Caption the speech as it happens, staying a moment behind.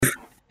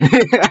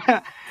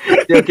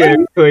Okay,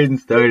 recording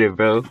started,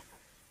 bro.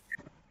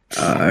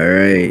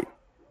 Alright.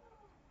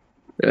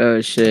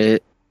 Oh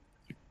shit.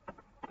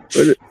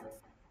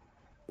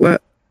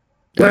 What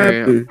Alright.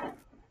 happened?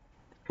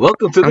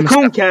 Welcome to the I'm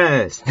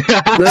Cooncast.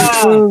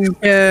 Let's go,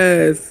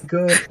 yes.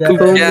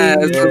 Cooncast. Yes, Yeah.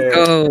 let's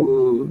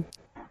go.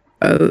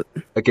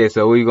 Okay,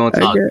 so what you gonna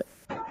talk?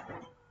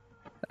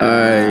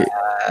 Alright.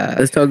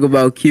 Let's talk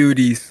about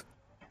cuties.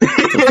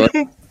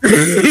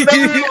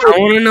 I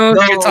want to know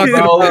if you're talking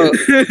about.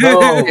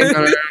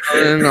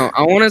 No.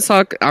 I want to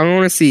talk. I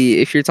want to see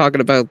if you're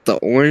talking about the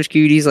orange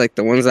cuties, like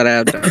the ones that I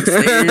have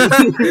downstairs.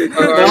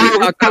 Or are we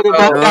talking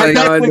about that like,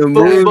 Netflix the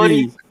movie,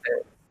 buddy? movie.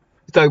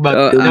 Let's talk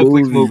about The the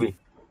Netflix movie.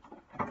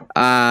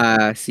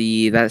 movie.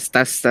 See,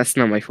 that's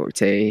not my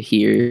forte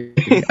here.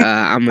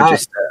 I'm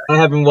just. I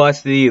haven't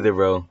watched it either,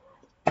 bro.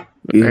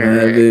 You Alright.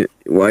 haven't?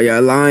 Why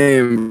y'all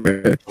lying,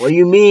 bro? What do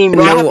you mean,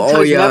 bro? I No, haven't all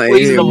touched y'all Netflix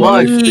in a ain't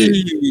month. watched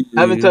it. I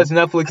haven't touched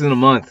Netflix in a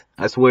month.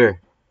 I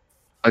swear.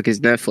 Fuck is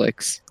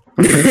Netflix?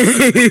 This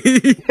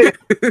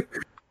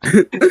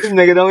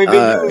nigga don't even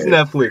use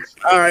Netflix.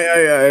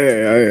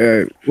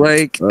 Alright.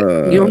 Like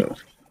you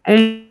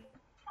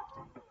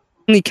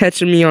only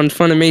catching me on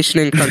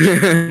Funimation and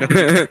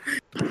Crunchyroll.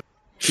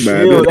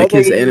 Bro, Yo, I that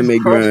kiss nigga anime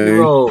use grind.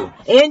 Crunchyroll.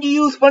 And you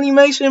use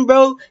Funimation,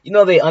 bro? You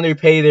know they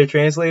underpay their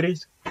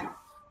translators?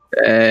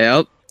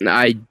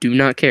 I do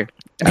not care.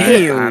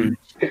 Damn.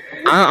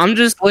 I'm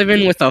just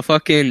living with a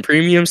fucking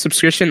premium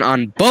subscription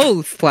on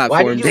both Why do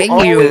platforms. you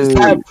always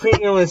have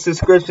premium and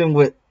subscription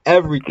with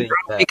everything?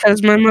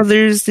 Because my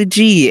mother's the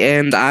G,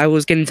 and I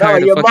was getting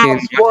tired your of fucking.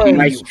 mom's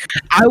spoiling you.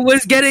 I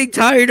was getting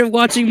tired of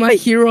watching My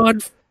Hero on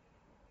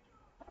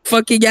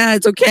fucking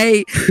ads.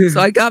 Okay, so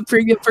I got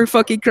premium for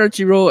fucking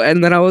Crunchyroll,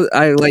 and then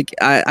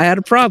I had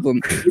a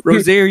problem.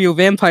 Rosario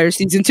Vampire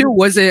season 2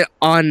 wasn't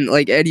on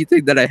like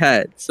anything that I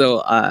had,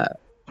 so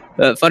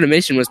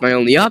Funimation was my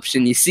only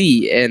option. You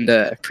see, and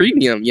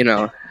premium, you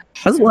know,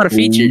 has a lot of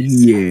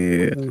features.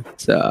 Yeah.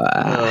 So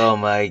Oh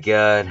my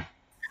god.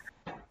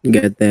 You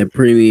got that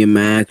premium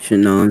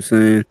action, know what I'm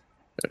saying?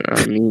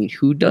 I mean,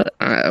 who does?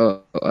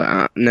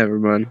 Never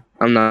mind.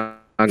 I'm not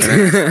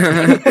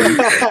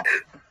gonna.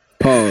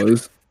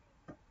 Pause.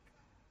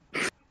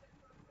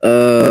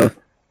 Oh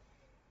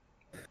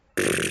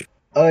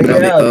yeah,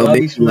 Bobby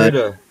big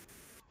Shmurda.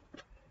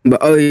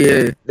 But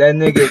yeah. That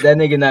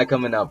nigga not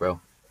coming out, bro.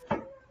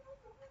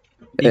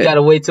 You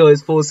gotta wait till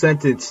his full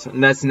sentence,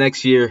 and that's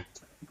next year.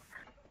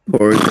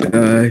 Poor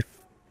guy.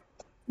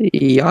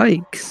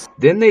 Yikes!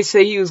 Didn't they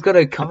say he was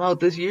gonna come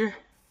out this year?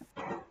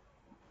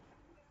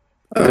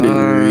 I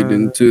didn't read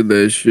into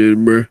that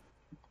shit, bro.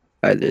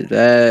 Either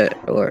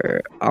that,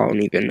 or I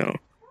don't even know.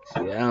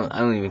 See, I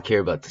don't even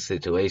care about the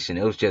situation.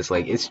 It was just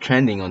like it's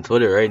trending on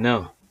Twitter right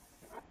now.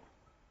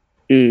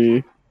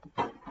 Damn.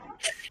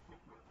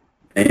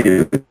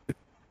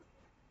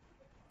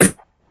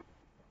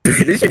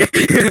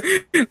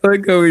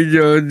 Like how we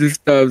just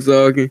stop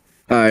talking.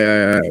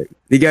 Alright.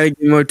 You gotta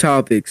get more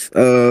topics.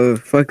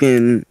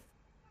 Fucking.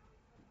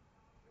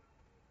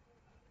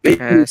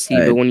 See,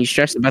 but when you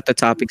stress about the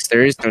topics,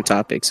 there is no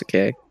topics.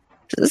 Okay.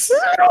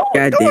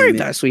 God Don't worry damn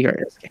about it. it,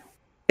 sweetheart.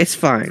 It's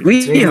fine.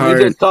 Nigga, you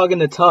Hard. just talking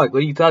to talk. What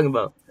are you talking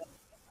about?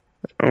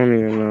 I don't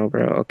even know,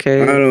 bro.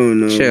 Okay. I don't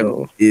know.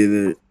 Chill.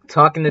 Either.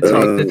 Talking to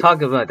talk. To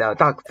talk about that.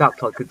 Talk.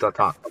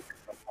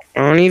 I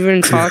don't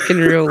even talk in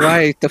real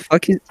life. The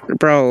fuck is,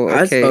 bro?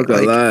 Okay. I talk a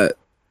lot.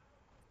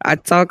 I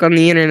talk on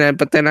the internet,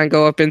 but then I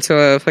go up into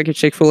a fucking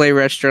Chick-fil-A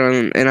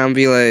restaurant and I'll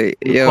be like,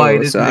 yo,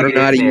 Quietest so I don't nigga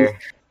know how to in use. there.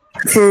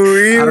 For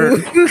real?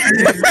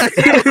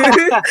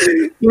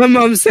 My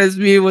mom sends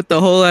me with the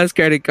whole ass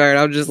credit card.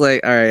 I'm just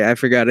like, all right, I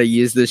forgot to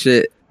use this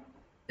shit.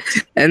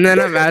 And then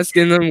I'm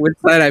asking them which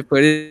side I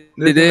put it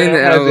This in, man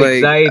and has I'm like,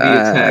 anxiety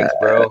attacks,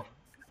 bro.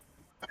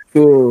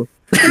 Fool.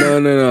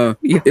 No.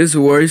 It's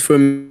worse for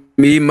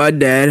me. My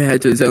dad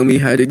had to tell me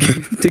how to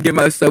get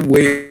my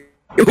Subway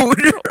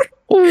order.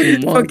 oh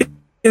my Fucking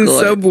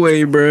God.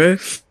 Subway,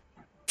 bruh.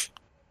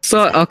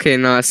 So okay,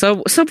 no,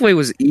 Subway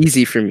was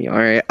easy for me. All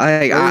right,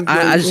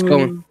 I just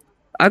go,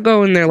 I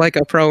go in there like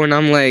a pro, and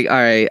I'm like, all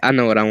right, I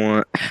know what I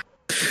want.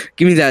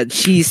 Give me that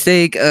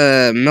cheesesteak,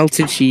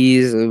 melted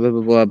cheese,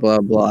 blah blah blah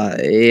blah.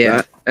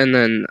 Yeah, and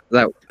then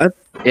that.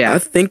 I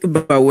think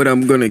about what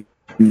I'm gonna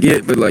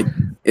get, but like,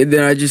 and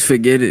then I just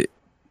forget it.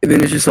 And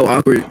then it's just so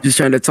awkward, just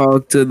trying to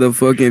talk to the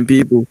fucking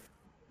people.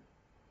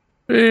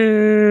 I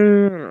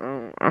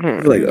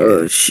don't Like,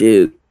 oh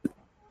shit.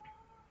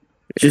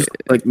 Just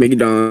like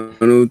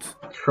McDonald's.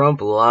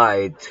 Trump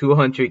lied.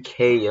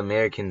 200K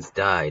Americans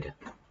died.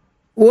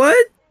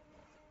 What?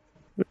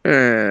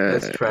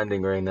 That's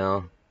trending right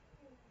now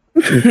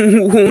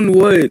On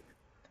what?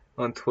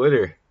 on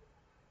Twitter.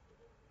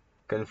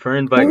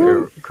 Confirmed by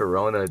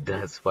corona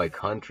deaths by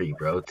country,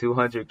 bro.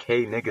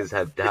 200K niggas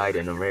have died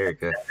in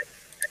America.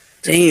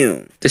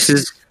 Damn. This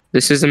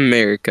is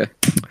America.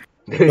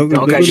 Don't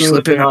got you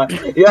slipping on.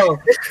 Yo,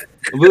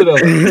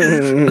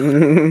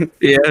 Buddha.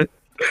 Yeah.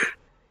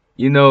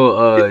 You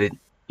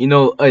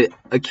know,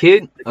 a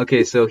kid.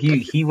 Okay, so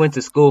he went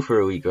to school for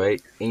a week,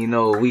 right? And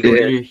a week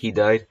later he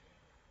died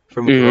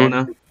from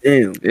corona.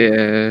 Damn.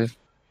 Yeah.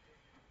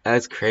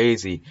 That's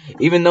crazy.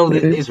 Even though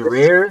it's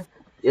rare,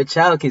 your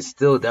child can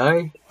still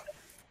die.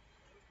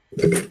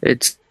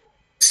 It's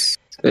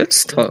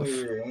tough,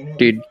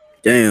 dude.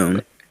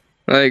 Damn.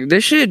 Like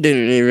this shit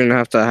didn't even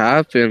have to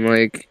happen.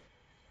 Like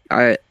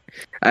I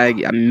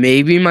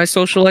maybe my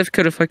social life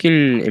could have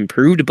fucking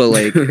improved, but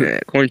like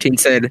quarantine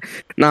said,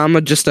 nah,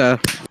 I'm just I'm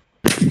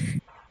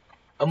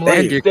End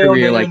letting you your stay on the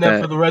career like internet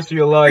that. for the rest of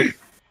your life.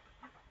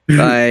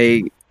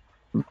 like,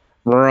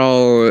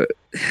 bro.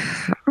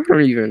 I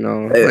don't even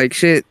know. Like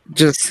shit,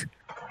 just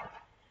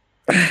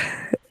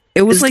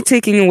it was like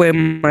taking away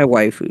my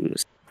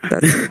waifus.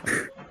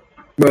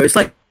 Bro, it's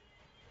like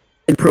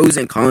pros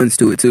and cons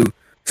to it too.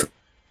 So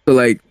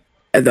like,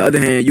 at the other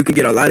hand, you can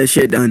get a lot of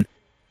shit done.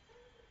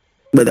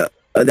 But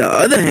on the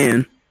other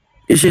hand,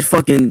 it's just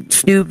fucking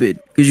stupid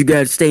because you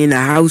gotta stay in the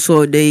house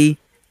all day.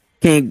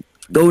 Can't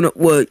go no,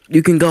 well,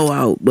 you can go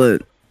out,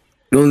 but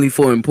only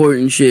for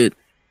important shit.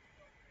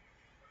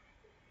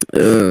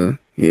 Yeah,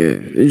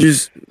 it's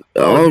just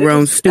all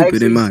around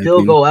stupid in my still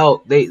opinion. go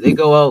out. They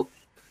go out.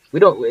 We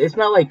don't. It's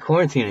not like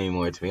quarantine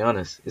anymore. To be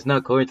honest, it's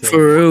not quarantine.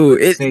 For real,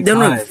 it same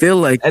doesn't time. feel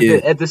like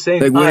it. At the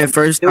same Like time, when it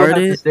first you still have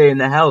to started. stay in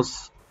the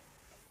house.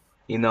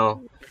 You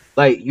know,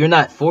 like you're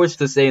not forced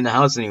to stay in the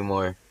house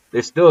anymore.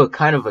 There's still a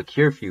kind of a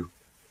curfew.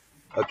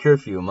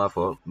 My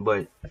fault.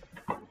 But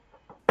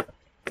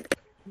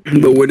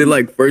when it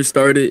like first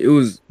started, it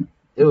was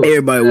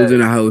everybody was in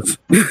the house.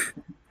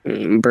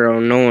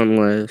 Bro, no one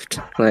left.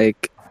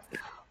 Like,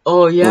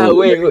 oh yeah,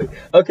 wait.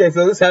 Okay,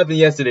 so this happened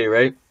yesterday,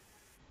 right?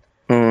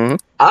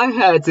 I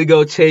had to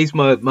go chase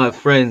my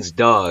friend's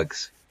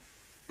dogs.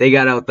 They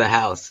got out the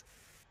house.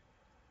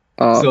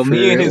 So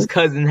me and his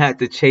cousin had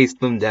to chase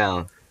them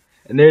down.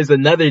 And there's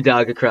another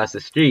dog across the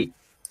street.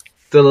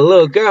 So the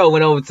little girl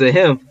went over to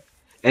him,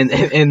 and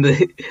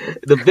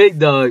the big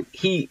dog,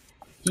 he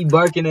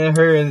barking at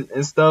her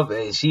and stuff,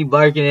 and she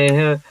barking at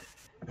him,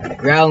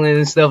 growling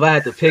and stuff. I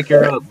had to pick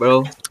her up,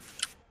 bro.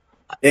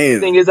 Damn. The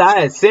thing is, I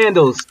had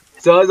sandals,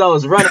 so as I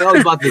was running, I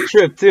was about to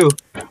trip too.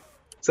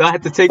 So I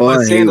had to take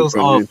my sandals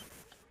off.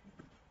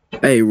 I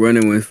hate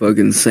running with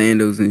fucking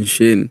sandals and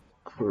shit.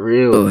 For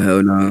real. Oh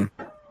hell no.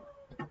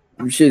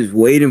 I'm just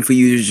waiting for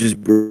you to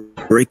just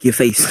break your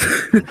face.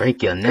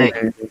 Break your neck.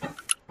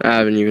 I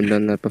haven't even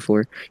done that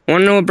before.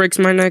 Wanna know what breaks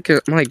my neck?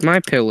 Like my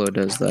pillow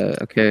does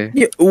that. Okay.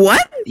 Yeah,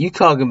 what? You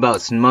talking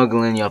about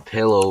smuggling your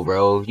pillow,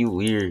 bro? You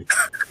weird.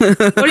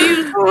 What are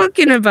you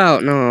talking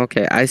about? No,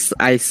 okay.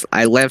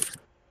 I left.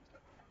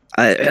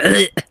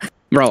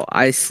 Bro,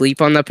 I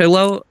sleep on the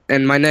pillow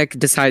and my neck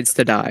decides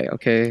to die.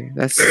 Okay,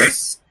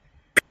 that's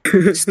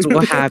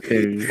what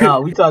happened. No,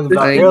 we talking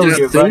about Like,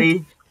 earlier,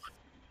 buddy.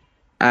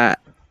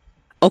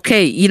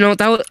 Okay, you know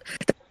that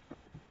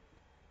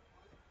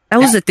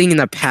was a thing in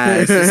the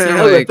past. It's not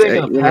That was a like, thing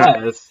in the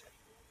past.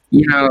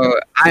 You know,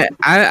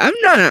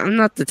 I'm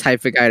not the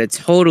type of guy to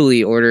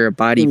totally order a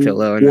body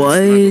pillow. And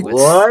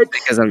What?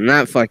 Because I'm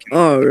not fucking.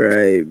 All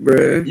right,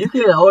 bro. You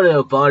can order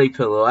a body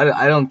pillow.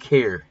 I don't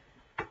care.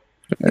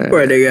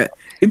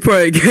 He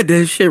probably got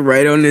that shit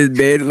right on his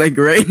bed, like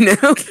right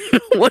now.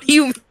 What do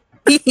you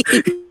mean?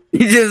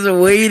 You just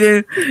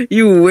waiting.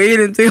 You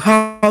waiting to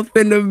hop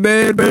in the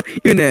bed, bro.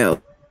 You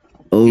know.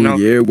 Oh No.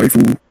 yeah,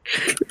 waifu.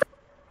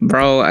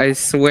 Bro, I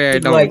swear I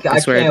don't. Like I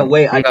swear can't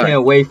wait. I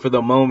can't wait for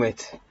the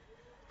moment.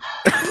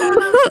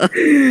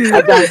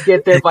 I gotta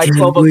get there by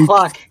 12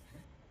 o'clock.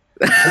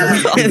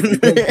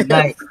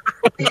 Night.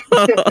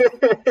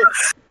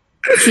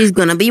 She's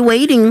gonna be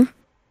waiting.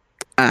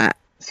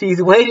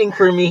 She's waiting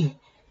for me.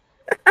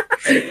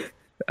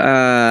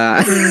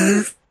 I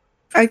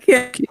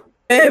can't.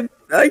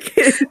 I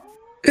can't.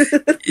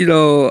 You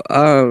know,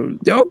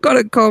 y'all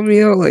gotta call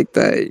me out like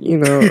that. You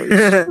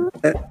know.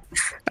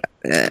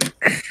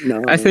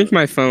 No, I think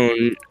my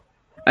phone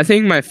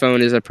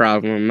is a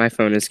problem. My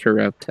phone is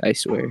corrupt, I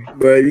swear.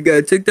 bro, you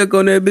got TikTok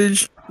on that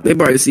bitch? They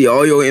probably see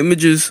all your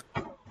images.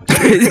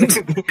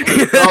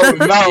 Oh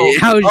no!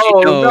 How'd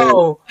you know?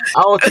 No!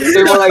 I don't think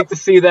they would like to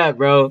see that,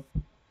 bro.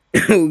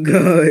 Oh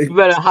god. You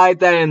better hide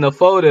that in the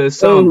photo. Oh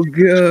So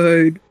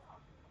god.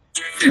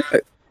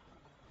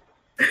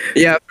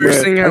 Yeah,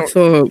 first thing I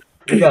saw.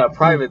 you gotta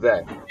private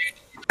that.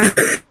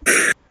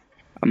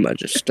 I'm gonna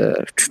just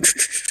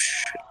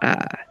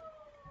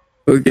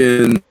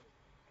Fucking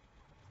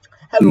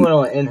Everyone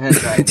on in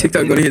hentai.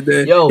 TikTok gonna hit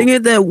that. Yo. They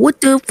hit that. What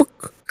the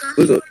fuck?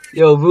 What's up?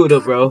 Yo, Buddha,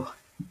 bro.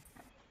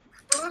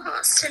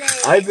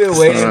 I've been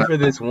waiting for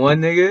this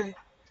one nigga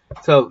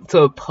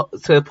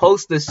to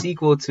post the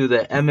sequel to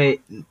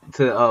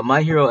the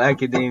My Hero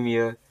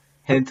Academia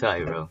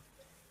hentai, bro.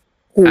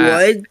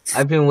 What?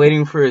 I've been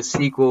waiting for a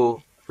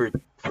sequel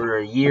for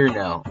a year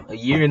now, a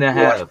year and a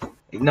half.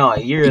 No, a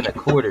year and a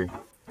quarter.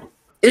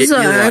 It's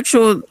an You're right.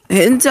 actual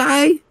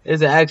hentai?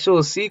 There's an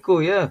actual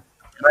sequel, yeah,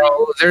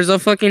 bro, there's a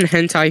fucking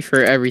hentai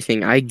for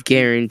everything, I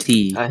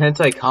guarantee. a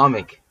hentai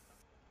comic.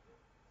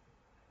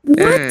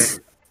 What?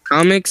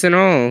 Comics and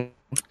all.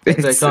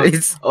 Hentai comic.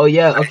 Oh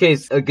yeah, okay,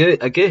 a good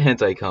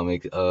hentai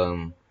comic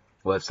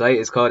website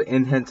is called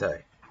In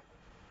Hentai.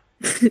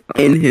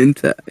 In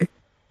hentai.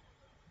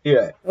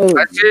 Yeah. Oh,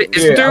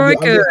 Isn't there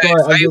like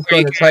I'm just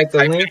going to type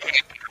the link.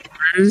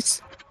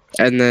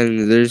 And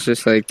then there's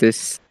just like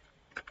this.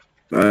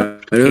 I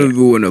don't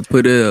even want to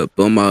put it up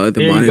on my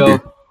other Here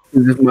monitor.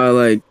 you go. If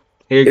my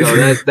Here you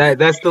go.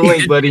 That's the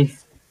link, buddy.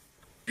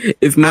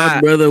 If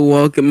my brother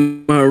walk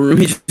in my room,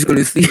 he's just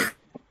gonna see.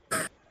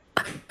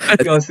 You're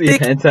gonna see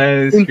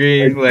hentai on the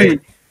screen,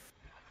 like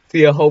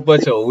see a whole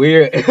bunch of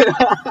weird.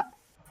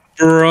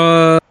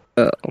 Bruh.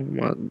 Oh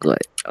my god.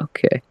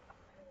 Okay.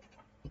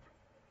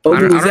 Oh,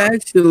 he was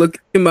actually looking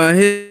at my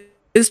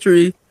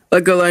history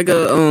like a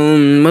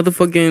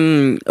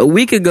motherfucking a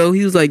week ago.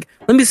 He was like,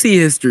 "Let me see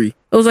history."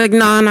 I was like,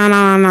 "No." You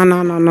haven't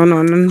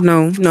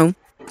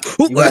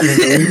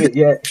deleted it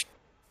yet.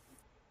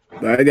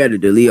 But I gotta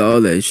delete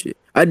all that shit.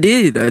 I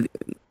did.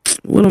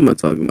 What am I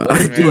talking about? What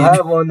did you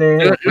have on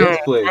there?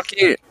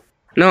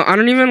 No, I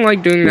don't even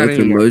like doing that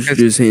Nothing anymore. much,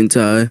 just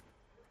hentai.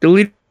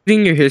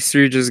 Deleting your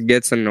history just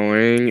gets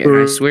annoying,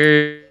 and I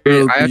swear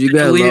I have you to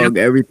gotta delete log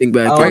everything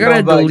back. I don't know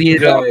about you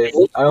guys.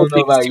 I don't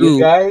know about you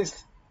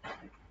guys,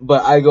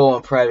 but I go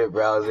on private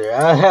browser.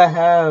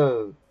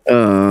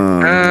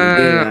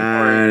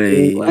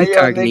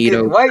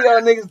 Incognito. Why y'all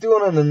niggas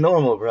doing on the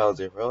normal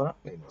browser, bro? That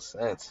makes no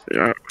sense.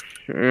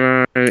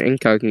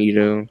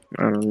 Incognito.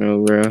 I don't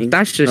know, bro.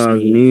 That's just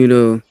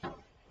Incognito.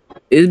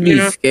 It'd be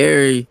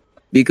scary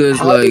because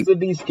how does it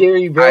be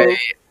scary, bro?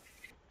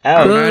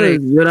 How?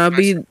 Would I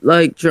be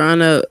like trying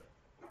to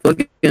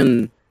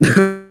fucking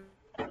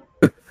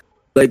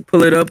like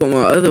pull it up on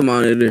my other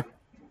monitor?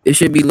 It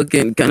should be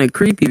looking kind of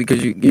creepy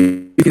because you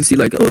can see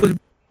like, oh,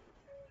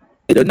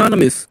 it's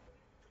anonymous.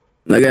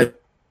 Like I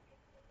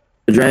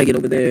drag it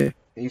over there.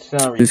 You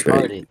sound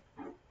retarded.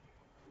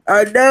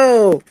 I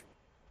know.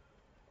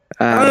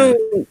 I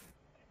don't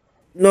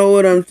know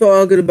what I'm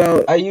talking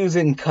about. I use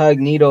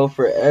Incognito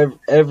for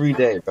every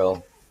day,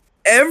 bro.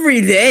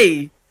 Every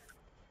day.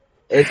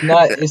 It's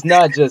not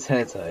just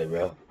hentai,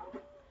 bro.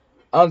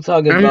 I'm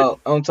talking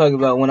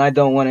about when I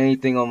don't want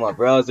anything on my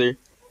browser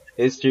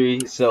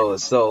history. So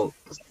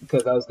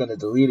because I was gonna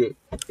delete it.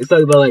 It's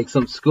talking about like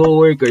some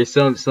schoolwork or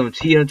some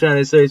cheat I'm trying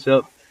to search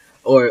up,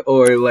 or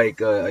like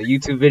a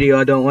YouTube video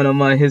I don't want on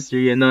my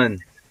history and none.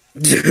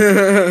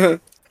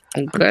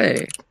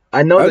 Okay.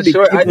 I know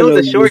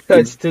the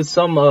shortcuts to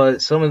some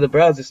of the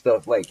browser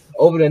stuff. Like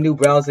open a new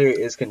browser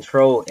is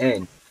Control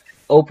N.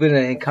 Open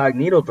an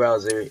incognito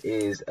browser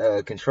is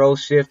Control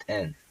Shift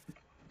N.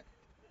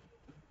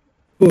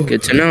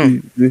 Good to know.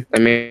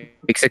 That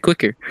makes it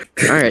quicker.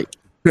 All right.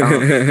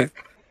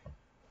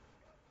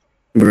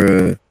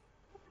 Bruh.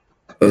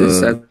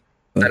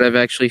 That I've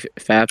actually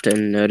fapped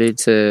and nutted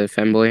to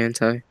femboy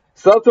hentai.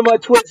 Sub to my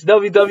Twitch,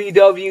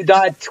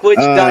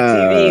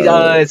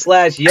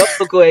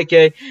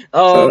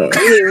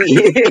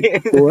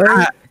 www.twitch.tv/Yoko,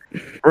 What?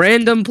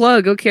 Random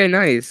plug. Okay,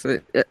 nice.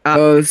 Something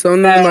on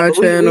my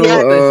channel. We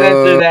have to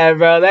censor that,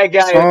 bro. That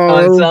guy is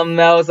on something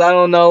else. I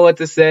don't know what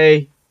to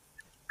say.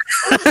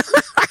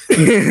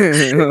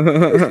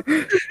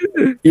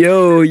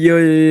 Yo.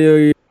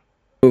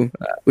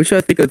 What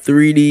y'all think of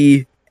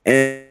 3D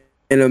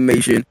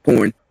animation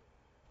porn?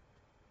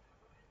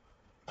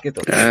 Get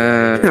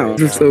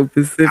the so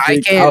specific. I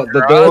can't.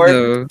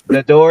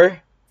 The door.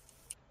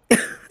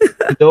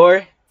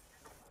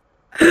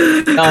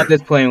 No, I'm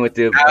just playing with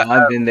you.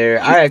 I've been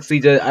there. I actually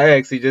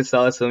just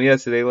saw some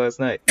last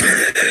night.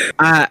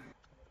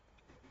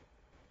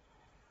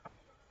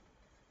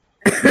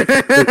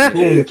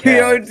 You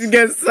just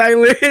get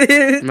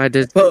silent. My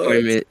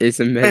disappointment is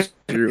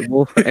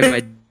immeasurable, and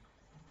my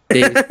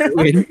day is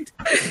ruined.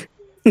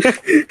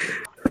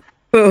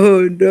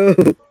 Oh no,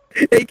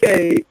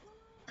 AK.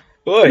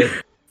 Boy.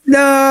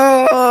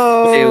 No.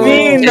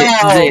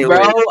 No,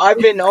 bro. I've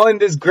been on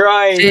this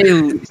grind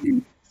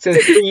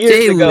since 3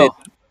 years ago.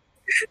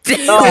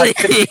 4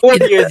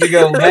 years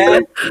ago,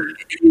 man.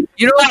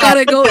 You don't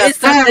gotta go.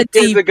 It's not that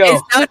deep.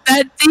 It's not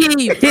that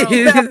deep.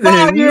 It's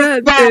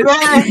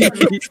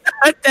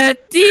not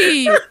that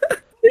deep.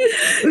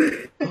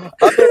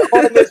 I've been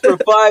on this for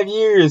 5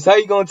 years. How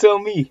you gonna tell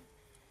me?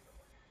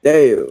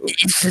 Damn.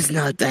 It's just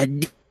not that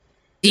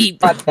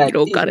deep. Not that you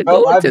don't deep, gotta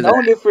bro. go I've to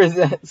known that. it for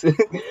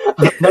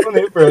I've known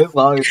it for as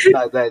long as it's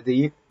not that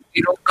deep.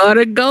 You don't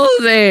gotta go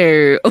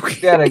there. Okay.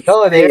 You gotta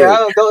go there. I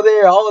don't go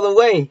there all the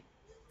way.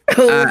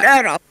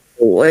 That all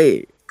the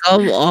way.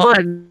 Come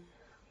on.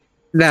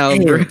 Now,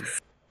 bro.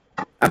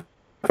 I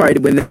probably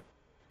went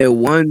there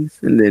once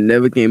and then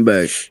never came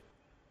back.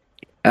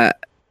 Yeah,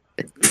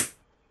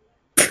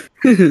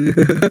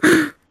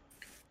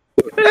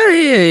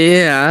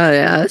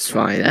 that's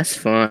fine. That's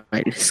fine.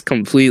 It's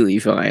completely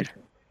fine.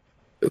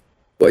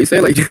 What you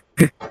say like?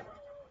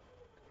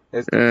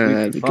 It's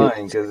completely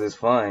fine because it's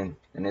fine,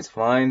 and it's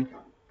fine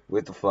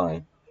with the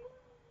fine.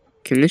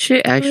 Can this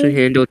shit actually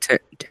handle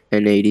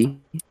 1080?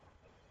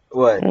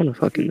 What? I wanna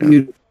fucking know.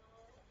 You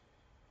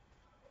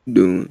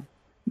doing?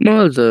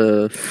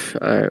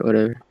 Alright,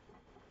 whatever.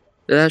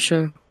 Did that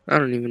show? I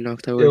don't even know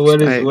if that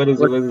works. Yeah, what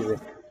is it?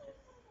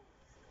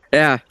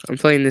 Yeah, I'm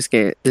playing this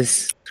game,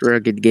 this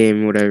rugged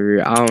game,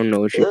 whatever. I don't know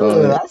what you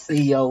call it. I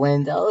see your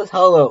windows.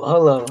 Hold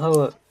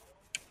up.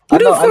 Who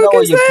the fuck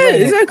is that?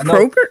 Is that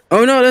Croaker?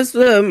 Oh no, that's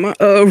my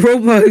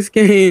Roblox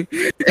game. Yo,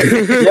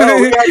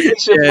 we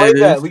should play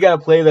that. We gotta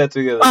play that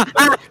together.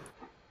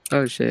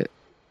 Oh shit.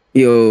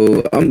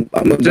 Yo, I'm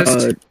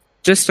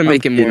just to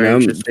make it more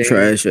interesting. I'm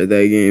trash at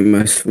that game,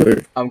 I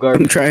swear. I'm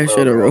trash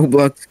at a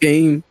Roblox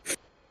game.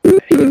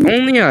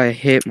 Only a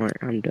hit mark.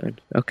 I'm done.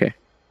 Okay.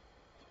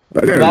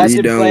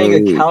 Imagine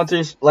playing a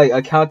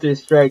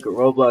Counter-Strike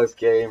Roblox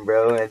game,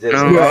 bro, and just.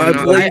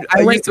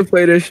 I used to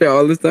play this shit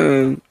all the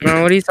time.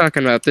 No, what are you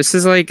talking about? This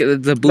is like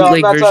the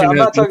bootleg version. I'm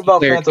not talking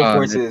about Phantom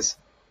Forces.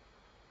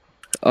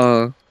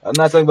 I'm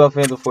not talking about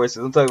Phantom Forces.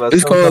 I'm talking about.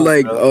 It's called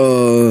like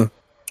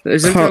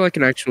Isn't there like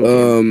an actual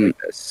game like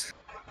this?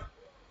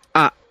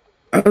 I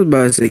was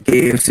about to say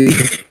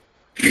KFC.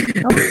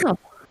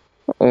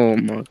 Oh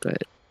my god.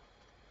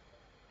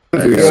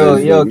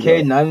 Yo,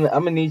 Caden, I'm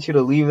gonna need you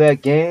to leave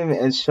that game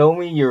and show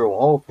me your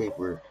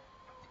wallpaper.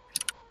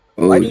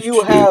 Why do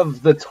you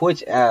have the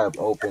Twitch app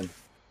open?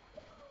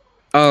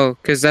 Oh,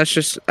 cause that's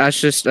just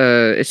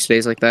it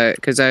stays like that.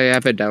 Cause I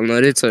have it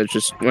downloaded, so it's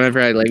just whenever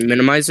I like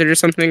minimize it or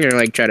something, or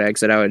like try to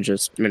exit out, it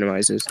just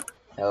minimizes.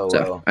 Oh so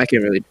well. I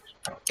can't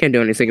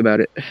do anything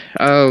about it.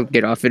 I'll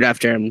get off it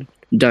after I'm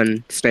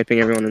done sniping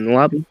everyone in the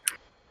lobby.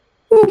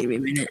 Give me a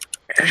minute.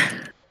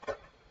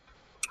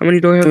 How many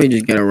do I have? Let me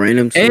just get a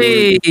random sword.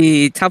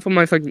 Hey, top of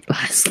my fucking.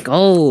 Let's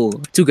go.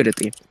 Too good at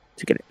the game.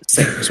 Too good at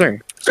it.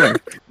 Swear.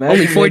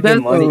 Only 4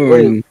 deaths.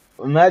 Wait,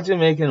 imagine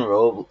making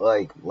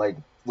like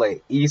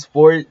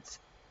esports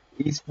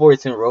in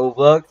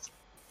Roblox.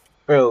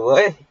 Bro,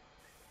 what?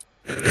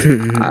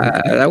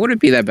 That wouldn't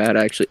be that bad,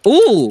 actually.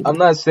 Ooh. I'm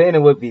not saying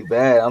it would be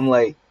bad. I'm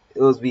like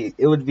it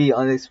would be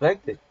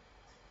unexpected.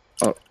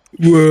 Oh.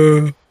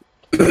 Whoa.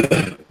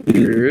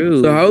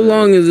 So how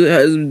long have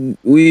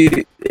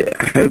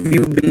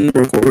you been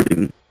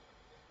recording?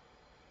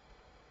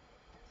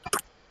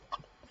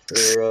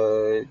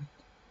 For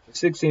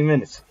 16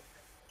 minutes.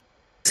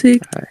 16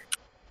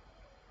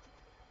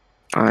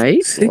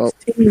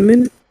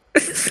 minutes.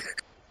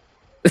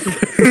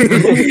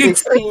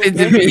 Expected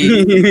to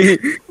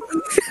be.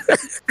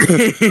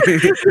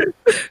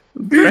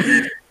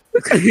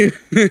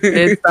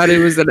 I thought it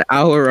was an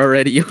hour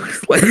already.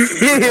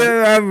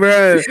 Yeah,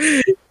 bro.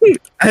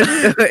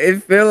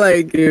 It felt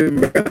like it,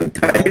 bro.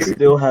 I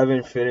still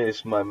haven't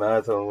finished my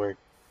math homework.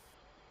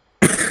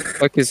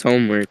 Fuck his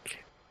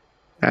homework.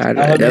 I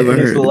haven't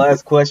finished the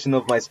last question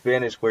of my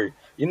Spanish work.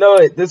 You know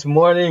what? This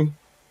morning,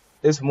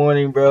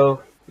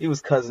 bro, he was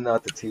cussing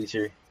out the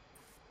teacher.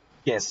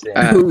 Can't stand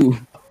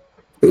it.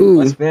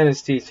 My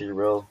Spanish teacher,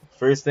 bro.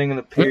 First thing in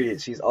the period,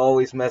 she's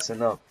always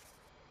messing up.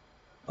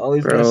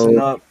 Messing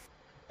up.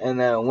 And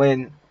then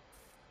when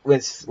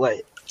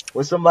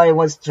somebody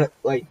wants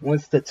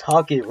to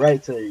talk it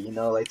right to her, you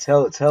know, like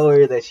tell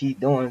her that she's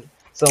doing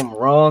something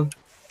wrong,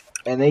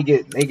 and they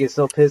get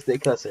so pissed they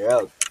cuss her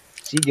out.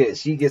 She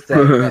gets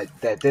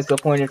that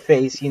disappointed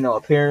face, you know,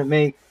 a parent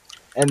make,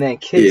 and then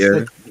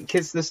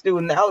kiss the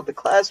student out the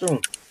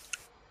classroom.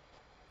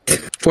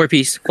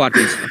 4-piece, quad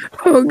piece.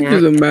 Oh,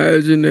 just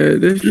imagine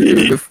that. This shit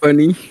is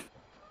funny.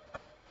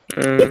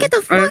 You get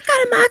the fuck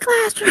out of my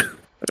classroom.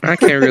 I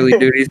can't really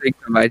do anything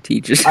for my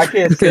teachers. I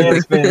can't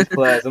stand Spanish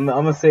class. I'm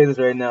gonna say this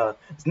right now.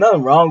 There's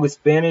nothing wrong with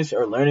Spanish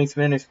or learning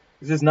Spanish.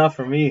 It's just not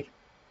for me.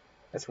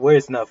 I swear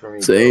it's not for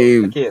me.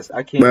 Same. Bro.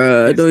 I can't.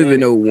 Bruh, I don't even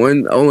know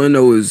one. All I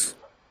know is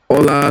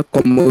hola,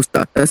 como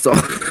esta. That's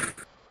all.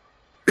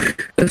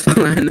 That's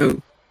all I know.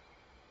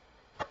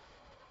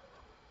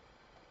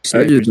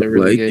 I just don't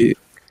really like it.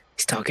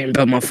 He's talking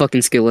about my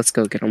fucking skill. Let's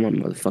go get on my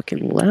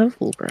motherfucking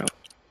level, bro.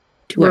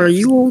 Are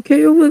you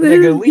okay over there?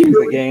 Nigga, leave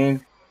the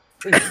game.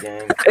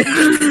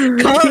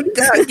 Calm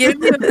down, give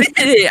me a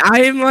minute.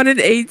 I am on an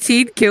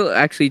 18 kill,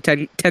 actually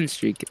 10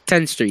 streak,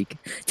 10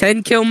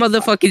 kill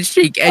motherfucking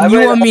streak, and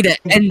you want me to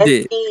end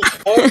it.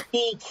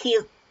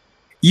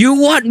 You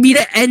want me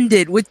to end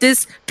it with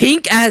this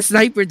pink ass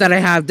sniper that I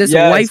have, this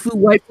waifu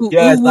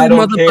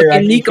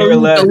motherfucking Nico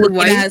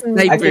looking ass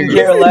sniper. I can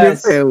care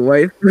less.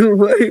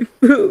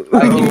 Waifu.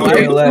 I can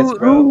care less,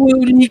 bro.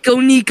 Nico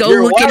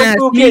your looking ass.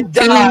 Your waifu can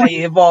die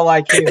if all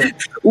I care.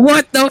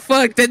 What the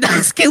fuck?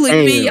 That's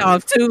killing me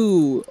off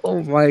too.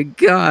 Oh my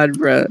god,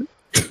 bro.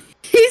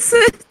 He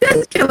said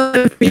that's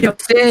killing me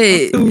off.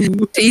 Shit.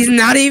 He's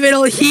not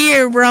even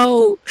here,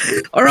 bro.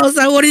 Or else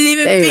I wouldn't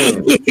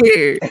even be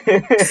here.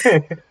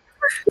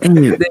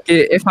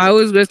 If I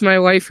was with my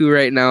waifu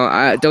right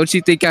now, don't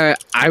you think I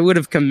would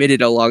have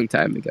committed a long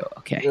time ago?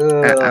 Okay.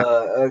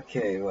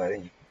 Okay,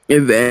 buddy.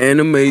 If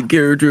anime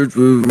characters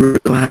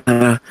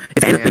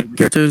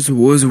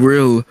was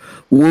real,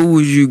 what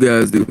would you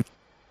guys do?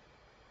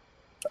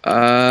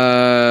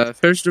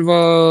 First of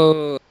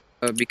all,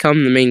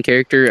 become the main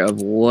character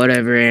of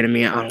whatever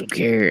anime. I don't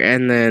care.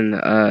 And then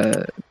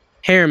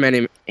harem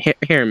anime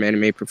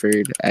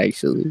preferred,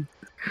 actually.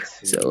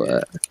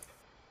 So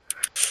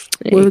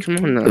hey, come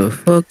on now. The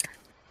fuck?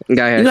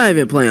 You're not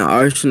even playing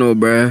Arsenal,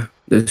 bruh.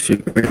 This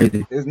shit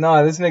crazy. This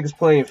nigga's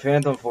playing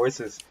Phantom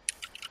Forces.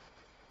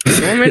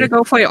 You want me to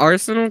go play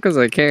Arsenal? Because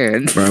I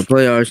can. Bro,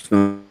 play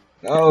Arsenal.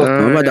 No.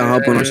 I'm about to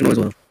hop on Arsenal as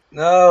well.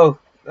 No.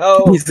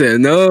 No. He said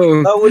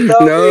no. No,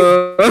 without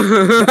No.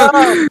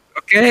 No.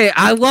 Okay,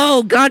 I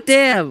won't.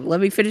 Goddamn. Let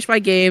me finish my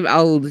game.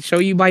 I'll show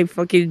you my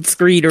fucking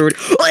screen or.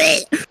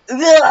 Please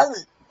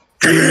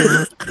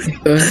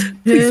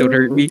don't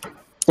hurt me.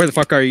 Where the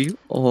fuck are you?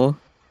 Oh.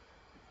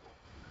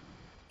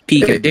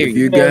 Peek, I dare If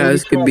you. you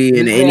guys could be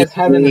in any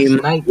having a game,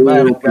 snipe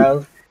battle,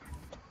 bro.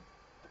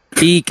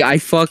 Peek, I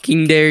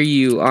fucking dare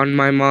you on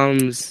my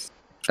mom's.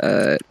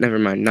 Never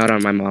mind. Not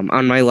on my mom.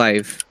 On my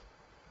life.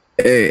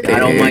 hey,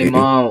 Not on my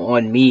mom,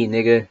 on me,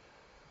 nigga.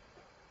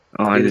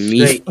 On Get it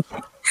me. straight.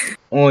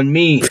 On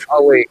me.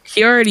 Oh wait,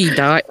 he already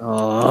died.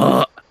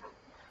 Oh.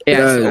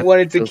 Yeah. I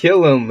wanted to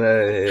kill him.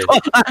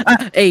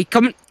 Hey,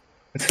 come.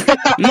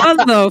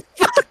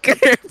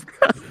 Motherfucker.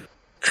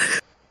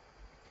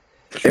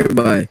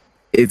 everybody,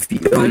 if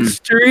you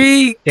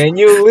Streak. Can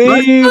you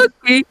leave?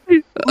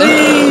 Leave!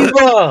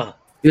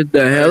 get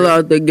the hell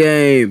out the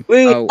game.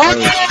 Leave! Oh,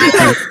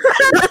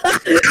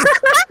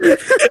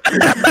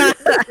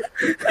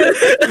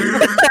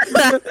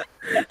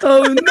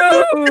 Oh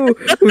no!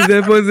 Was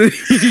that supposed to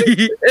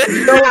be?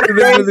 No, Was that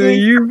supposed to be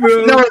you,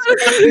 bro? No,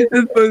 It's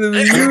supposed to be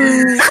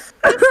you.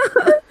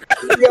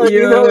 Yo,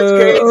 you know it's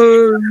crazy.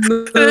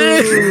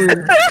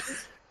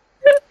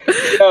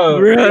 Oh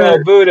no!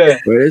 Yo, Buddha.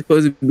 Bro, it's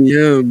supposed to be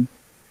him.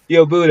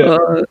 Yo,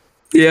 Buddha.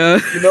 Yeah.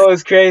 You know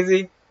what's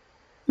crazy?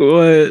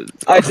 What?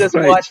 I just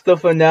watched the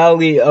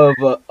finale of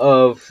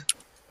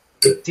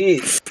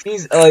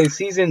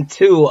season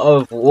 2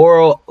 of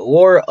War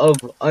of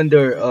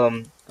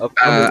Underworld.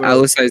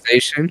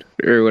 Alicization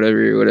or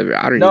whatever.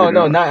 I don't No, even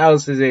know. not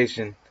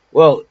Alicization.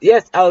 Well,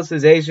 yes,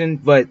 Alicization,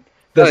 but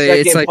the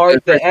it's second like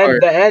part, the the end,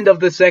 part. the end of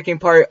the second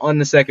part on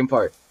the second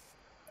part.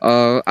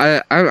 I'm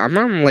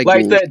on like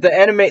the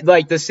anime,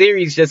 like the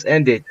series just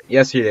ended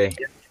yesterday.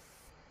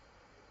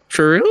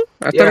 for real?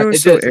 I thought Yeah, it it was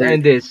still just airing.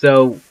 ended.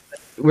 So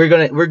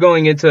we're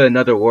going into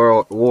another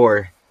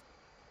war.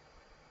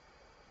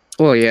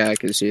 Oh yeah, I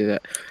can see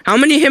that. How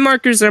many hit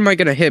markers am I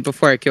gonna hit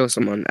before I kill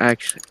someone?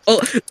 Actually,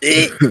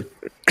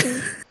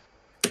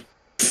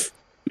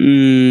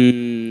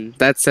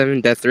 that's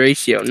 7 death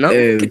ratio. No,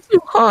 it's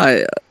too hot.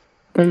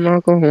 I'm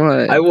not gonna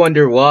lie. I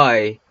wonder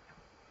why.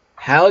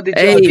 How did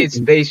y'all Hey. get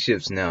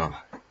spaceships now?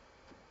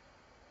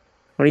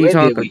 What are you When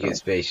talking did we about? get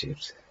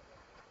spaceships?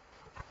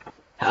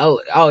 How?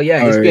 Oh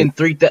yeah, it's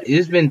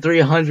been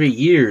 300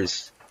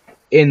 years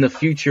in the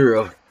future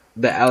of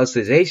the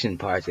Alicization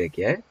project.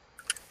 Yeah.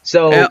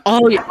 So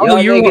y'all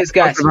you're niggas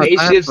got talking about that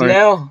spaceships part.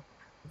 now,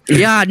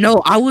 Yeah,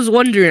 no, I was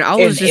wondering. I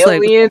was and just like,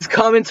 aliens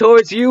coming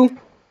towards you.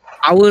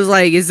 I was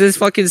like, is this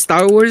fucking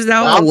Star Wars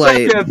now? I'm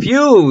like, so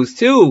confused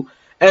too.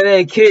 And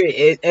then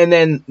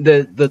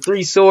the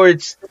three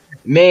swords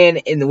man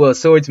and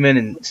swordsman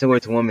and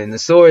swordswoman, the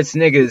swords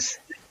niggas.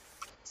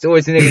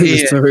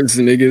 Yeah. Swords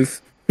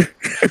niggas.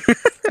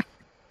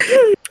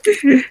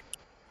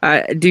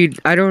 Dude,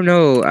 I don't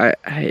know.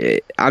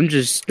 I'm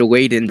just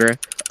waiting, bro.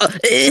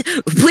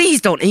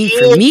 Please don't aim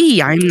for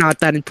me. I'm not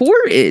that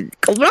important.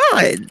 Come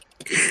on.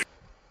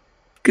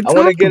 I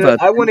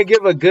want to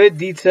give a good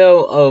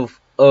detail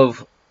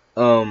of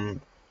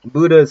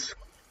Buddha's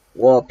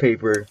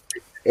wallpaper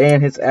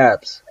and his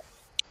apps.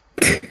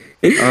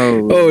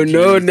 Oh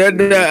no, not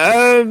the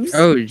abs.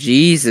 Oh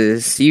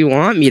Jesus, you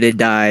want me to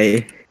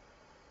die?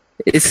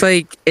 It's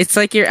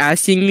like you're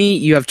asking me.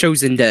 You have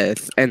chosen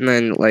death, and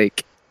then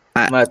like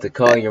I'm about to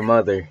call your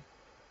mother.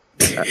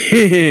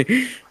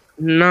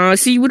 No,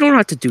 see, we don't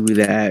have to do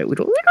that. We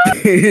don't.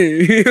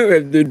 You don't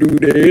have to do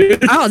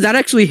that. Oh, that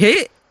actually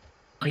hit.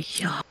 Oh,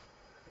 yeah.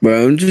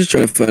 Bro, I'm just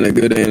trying to find a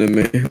good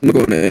anime. I'm gonna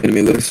go on the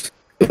anime list.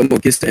 I'm gonna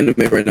kiss the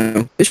anime right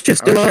now. It's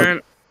just still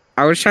up.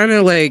 I was trying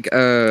to like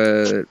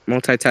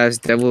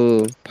multitask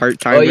devil part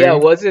timer. Oh yeah,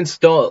 wasn't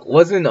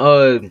what's it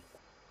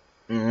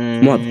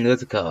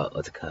called?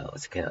 What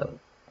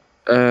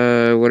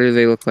do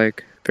they look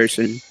like?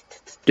 Person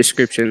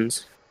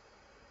descriptions.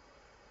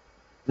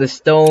 The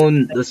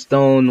Stone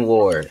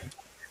War.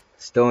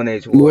 Stone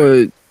Age War.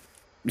 What?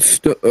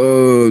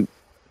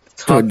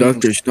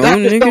 Dr.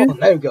 Stone, nigga? Stone.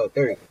 There we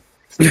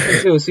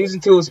go. Season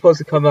 2 was supposed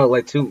to come out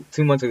like two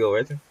months ago,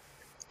 right?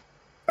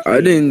 I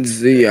didn't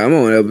see. I'm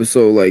on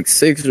episode like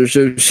 6 or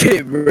some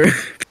shit, bro.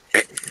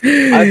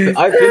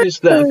 I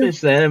finished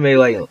the anime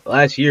like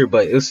last year,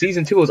 but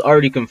season 2 was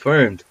already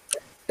confirmed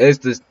as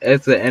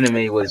the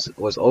anime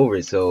was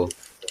over. So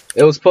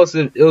it was supposed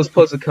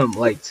to come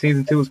like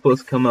season 2 was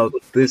supposed to come out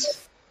this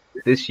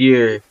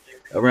year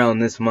around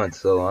this month.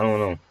 So I don't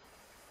know.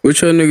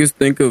 What y'all niggas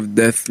think of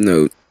Death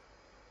Note?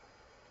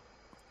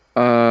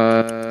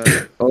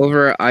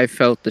 I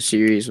felt the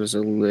series was a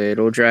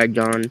little dragged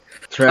on.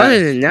 Trash.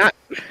 Other than that,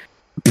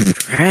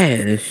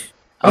 trash.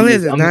 I'm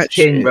just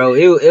kidding, bro.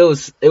 It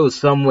was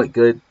somewhat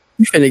good.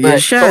 You finna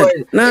get shot.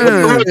 Nah,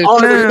 look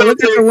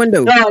at the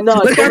window. No.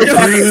 Look at the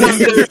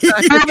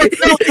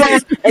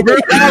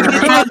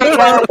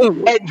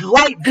and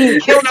light being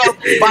killed off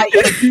by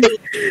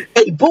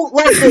a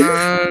bootlegger.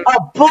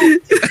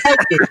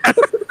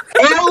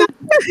 A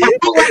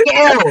bootlegger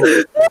L.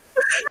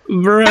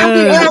 Bruh.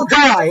 The L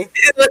guy.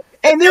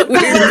 And this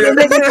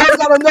nigga comes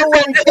out of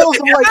nowhere and kills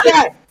him like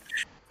that.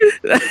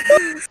 I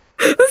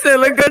said,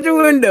 look out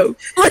your window.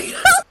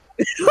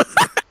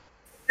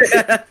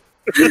 That's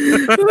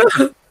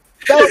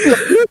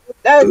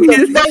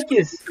the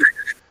fakest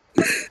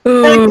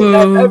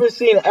I've ever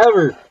seen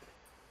ever.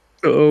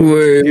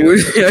 Wait,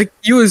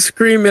 you was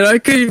screaming. I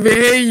couldn't even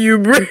hear you,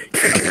 bro.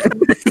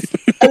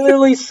 I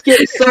literally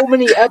skipped so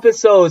many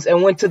episodes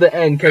and went to the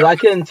end because I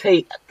couldn't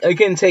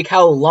take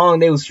how long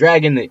they was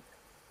dragging it.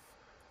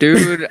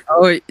 Dude,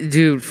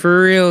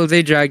 for real,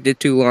 they dragged it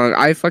too long.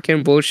 I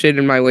fucking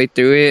bullshitted my way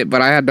through it,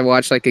 but I had to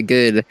watch like a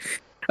good,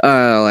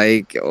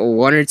 like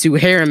 1 or 2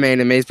 harem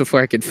animes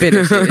before I could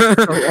finish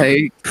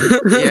it.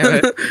 Yeah,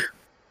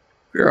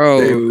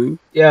 bro.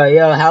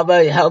 Yeah. How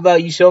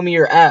about you show me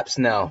your apps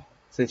now?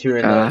 Since you're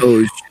in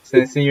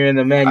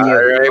the menu. All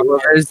right, well,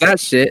 there's that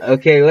shit.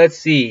 Okay, let's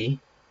see,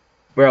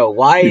 bro.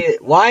 Why is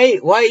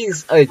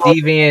a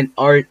deviant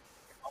art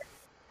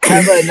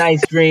have a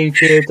nice dream,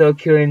 Kirito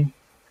Kun?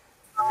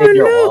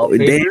 Your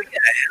wallpaper?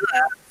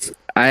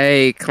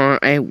 We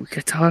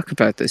could talk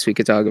about this. We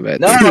could talk about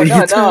No.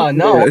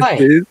 Why?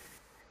 You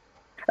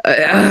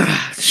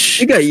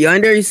got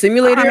Yandere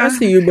Simulator? I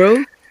see you,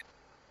 bro.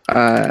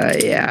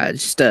 Yeah,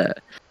 just You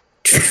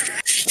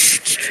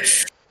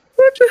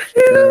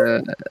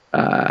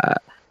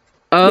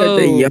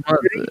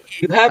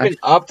haven't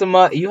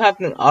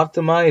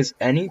optimized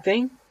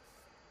anything?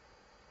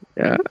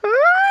 Yeah,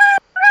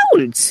 I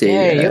wouldn't say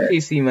Yeah, that. your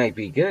PC might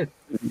be good.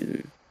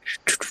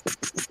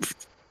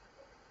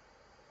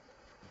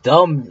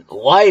 Dumb.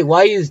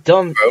 Why is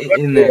dumb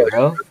in there,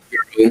 bro?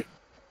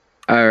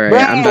 All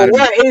right, Bro,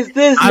 what is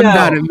this now? I'm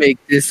about to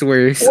make this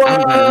worse.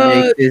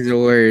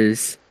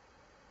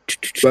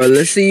 Bro,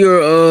 let's see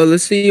your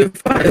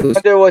files. I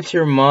wonder what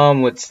your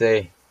mom would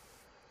say.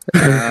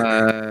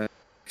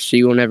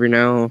 She will never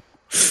know.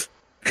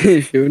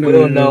 We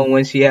don't know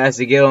when she has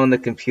to get on the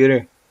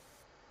computer.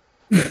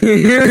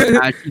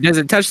 She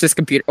doesn't touch this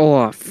computer.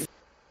 Off.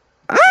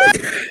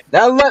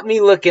 Now let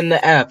me look in the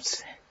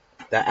apps.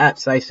 The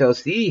apps I shall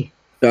see.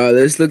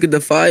 Let's look at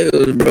the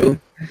files, bro.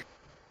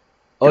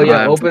 Oh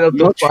yeah, open up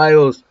the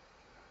files.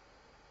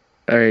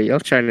 Alright, y'all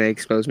trying to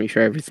expose me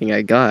for everything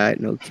I got.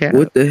 No cap.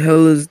 What the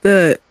hell is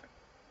that?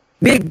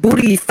 Big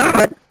booty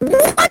thought.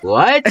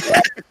 What?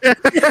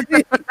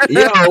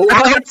 Yo,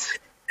 what?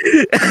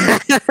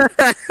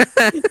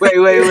 Wait,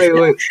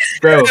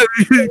 bro.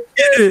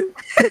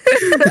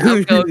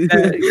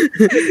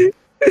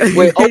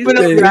 Wait, open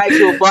up your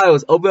actual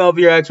files. Open up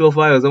your actual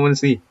files. I want to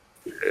see.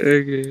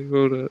 Okay,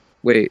 hold up.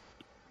 Wait.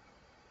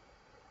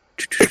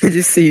 I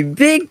just see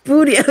big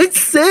booty.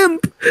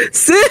 Simp.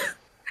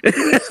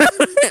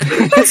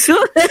 What's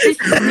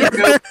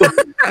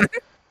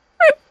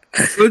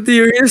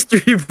your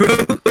history, bro?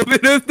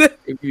 Open up that.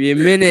 Give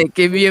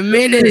me a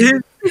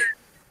minute.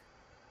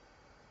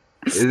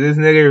 Is this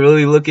nigga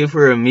really looking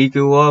for a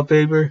Miku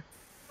wallpaper?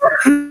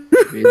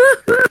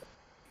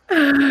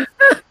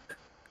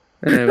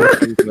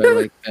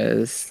 Like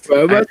this. Bro,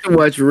 I'm about to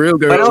watch Real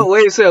Girl.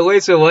 Wait,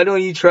 so why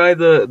don't you try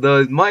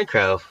the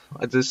Minecraft?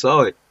 I just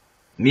saw it.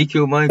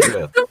 Miku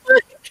Minecraft.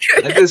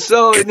 I just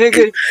saw it,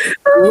 nigga.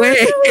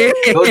 Wait.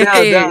 Go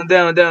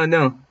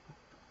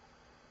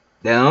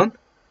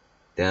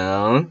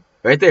down.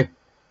 Right there.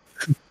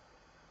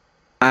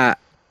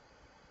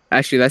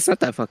 Actually, that's not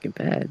that fucking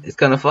bad. It's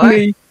kind of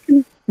fun.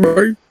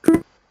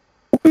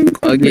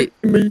 Okay.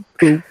 Look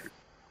good.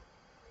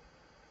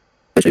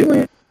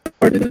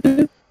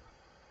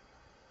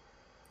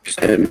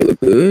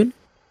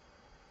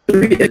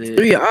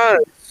 3x3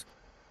 odds.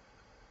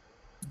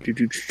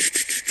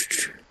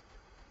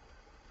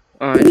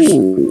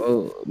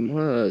 Oh,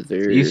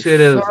 mother! You should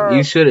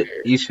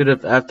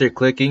have after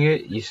clicking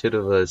it, you should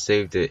have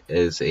saved it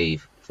as a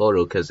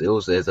photo because it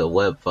was as a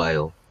web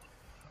file.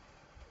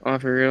 Oh,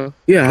 for real?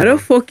 Yeah, how the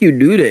fuck you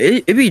do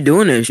that? It be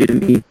doing that shit to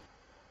me.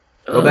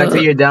 Go back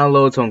to your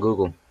downloads on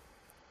Google.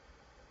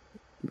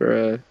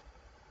 Bruh.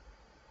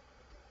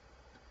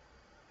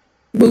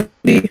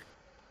 Booty.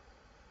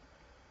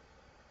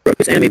 Bro,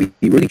 this anime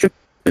be really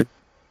tripping.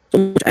 So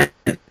much ass.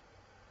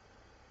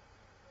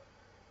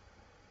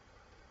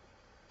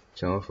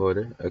 Channel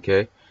folder,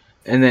 okay.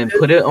 And then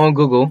put it on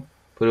Google.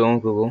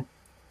 What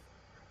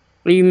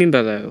do you mean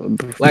by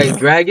that? Like,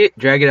 drag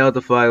it out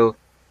the file.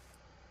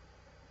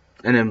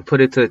 And then put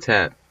it to a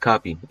tab.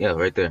 Copy. Yeah,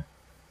 right there.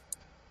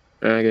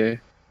 Okay.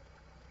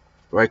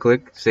 Right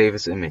click, save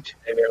as image.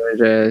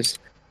 Just...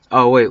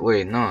 Oh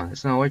wait, no,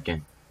 it's not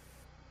working.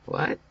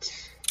 What?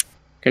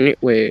 Can you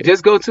wait?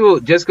 Just go to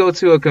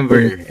a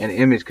converter, an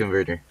image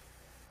converter.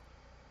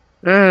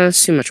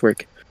 That's too much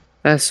work.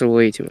 That's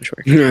way too much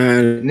work.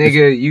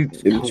 Nigga, you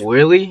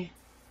really?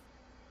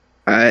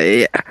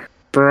 Yeah,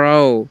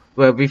 bro.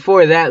 But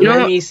before that,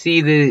 let me see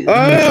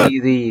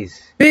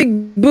these.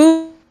 Big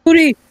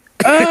booty.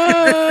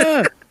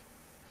 I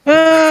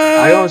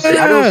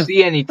don't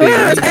see anything. What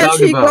are you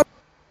talking about?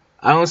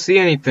 I don't see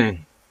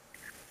anything.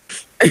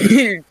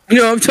 You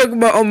know, I'm talking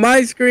about on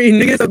my screen.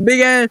 Nigga, it's a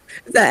big ass,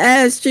 it's an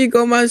ass cheek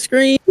on my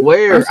screen.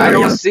 Where? I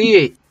don't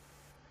see it.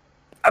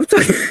 I'm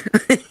talking.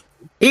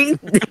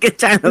 Nigga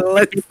trying to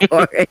look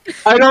for it.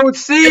 I don't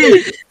see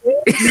it.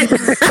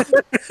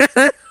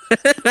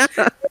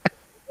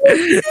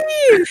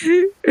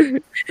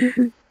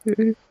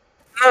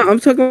 No, I'm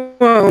talking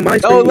about on my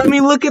screen. Oh, let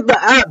me look at the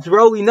apps,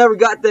 bro. We never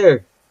got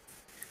there.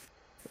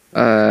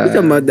 You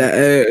talking about that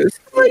ass?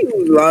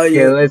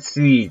 Yeah, let's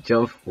see.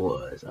 Jump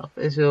Force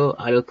official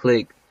auto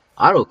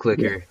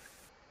clicker.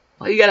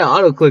 Why you got an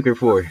auto clicker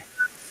for?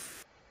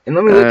 And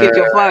let me look at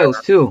your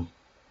files too. I'm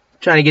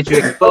trying to get you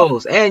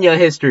exposed and your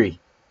history.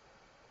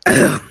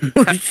 Oh,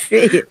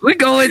 shit. We're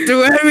going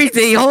through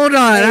everything. Hold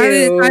on, I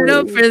didn't sign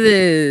up for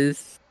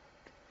this.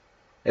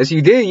 Yes,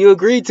 you did. You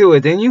agreed to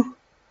it, didn't you?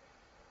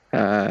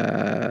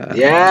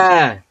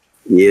 Yeah.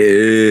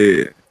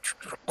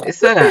 It's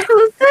that.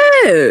 What's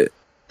that?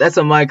 That's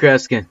a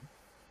Minecraft skin.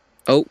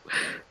 Oh.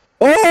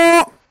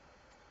 Oh.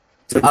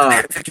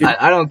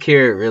 I don't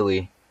care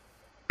really.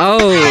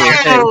 Oh.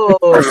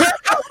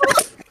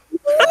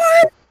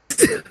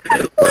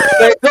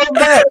 Wait, go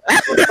back.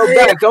 Go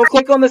back. Don't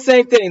click on the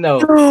same thing though.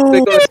 Click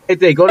on the same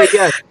thing. Go to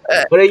yes.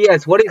 Go to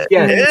yes. What is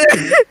yes?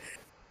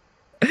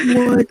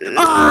 What?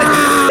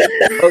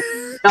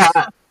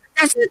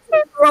 That's a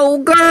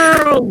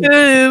girl.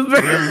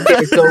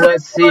 Okay, so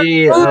let's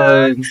see.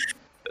 Go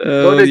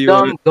to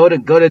dumb. Go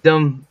to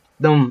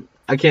dumb.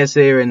 I can't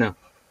say it right now.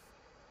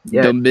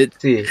 Yeah. Dumb bit.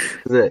 See, is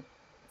it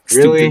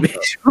really?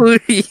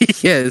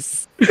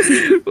 Yes.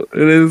 What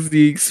else do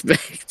you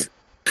expect?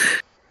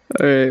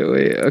 All right.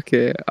 Wait.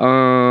 Okay.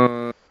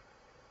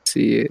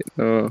 See it.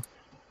 No.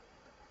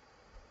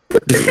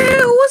 What the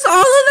hell? What's all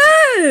of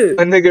that?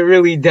 A nigga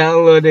really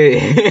downloaded.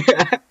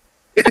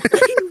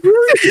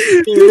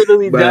 He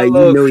literally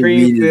downloaded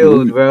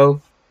Creamfield,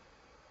 bro.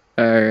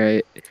 All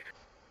right.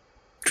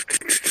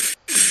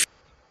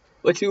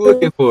 What you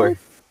looking for?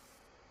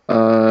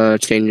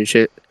 Changing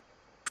shit.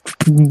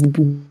 What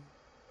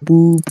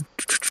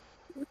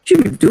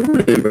you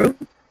doing, bro?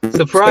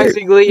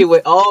 Surprisingly,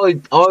 with all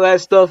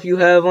that stuff you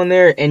have on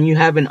there, and you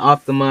haven't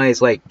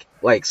optimized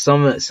like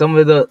some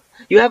of the,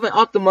 you haven't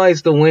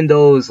optimized the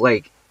Windows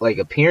like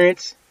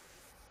appearance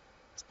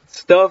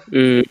stuff.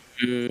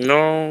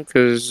 No,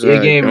 because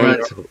your game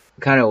runs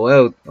kind of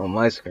well on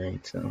my screen.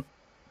 So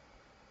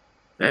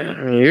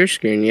your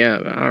screen, yeah,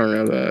 but I don't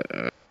know about.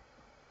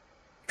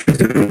 I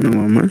don't know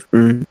on my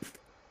screen.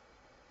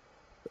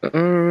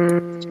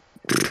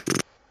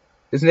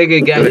 This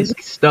nigga got his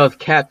stuff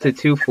capped to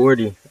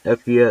 240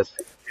 FPS.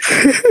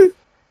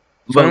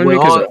 But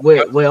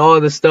with all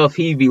the stuff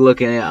he be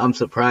looking at, I'm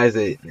surprised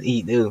that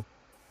he do.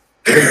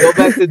 So go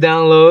back to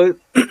download.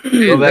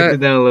 Go back to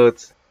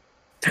downloads.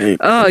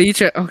 Oh, you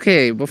check.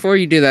 Okay, before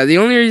you do that, the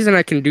only reason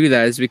I can do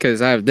that is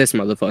because I have this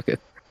motherfucker.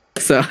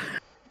 So.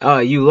 Oh,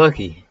 you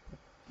lucky.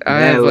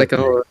 I have like a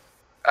whole.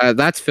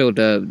 That's filled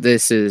up.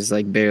 This is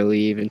like barely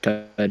even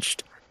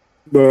touched.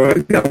 Bro, I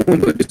got one,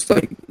 but it's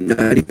like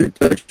not even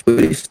touched,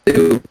 but it's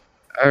still.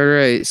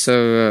 Alright,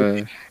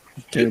 so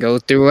can go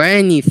through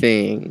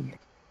anything.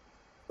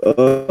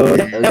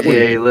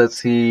 Okay, let's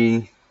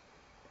see.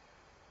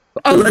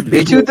 Oh,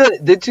 did you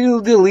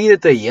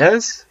delete the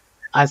yes?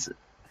 Of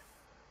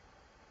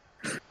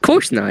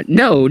course not.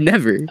 No,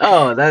 never.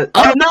 Oh, that.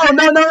 Oh no!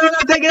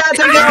 Take it out!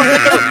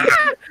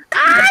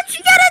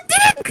 She got a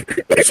dick.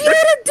 She had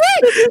a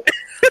dick.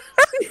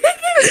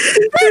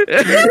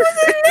 That was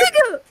a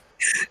nigga.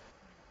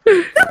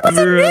 That was a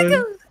nigga.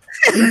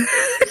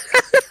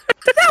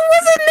 That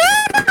was a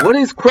nigga. What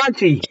is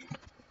crunchy?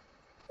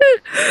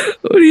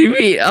 What do you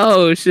mean?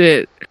 Oh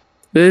shit!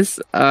 That's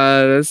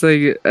that's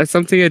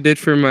something I did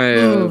for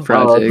my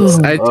projects.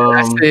 I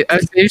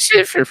save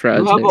shit for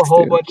projects. You have a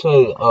whole bunch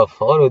of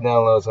photo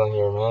downloads on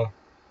here,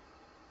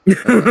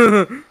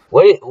 man.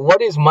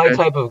 What is my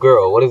type of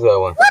girl? What is that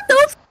one? What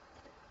the?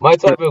 My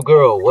type of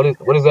girl. What is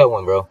that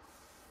one, bro?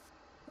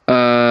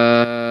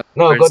 No,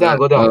 go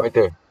down, right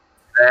there.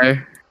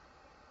 There.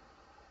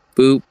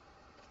 Boop.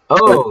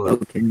 Oh.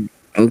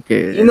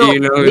 Okay. You know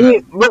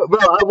me, bro,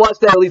 I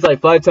watched that at least like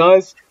 5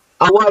 times.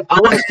 I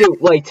watched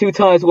it like 2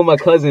 times with my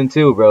cousin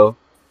too, bro.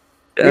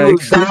 We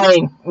was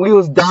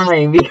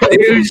dying because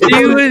it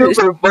was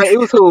super fun. It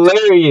was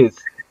hilarious.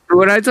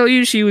 When I told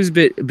you she was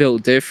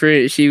built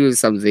different, she was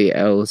something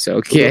else.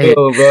 Okay,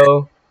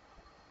 yo,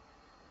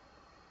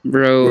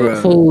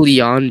 bro, holy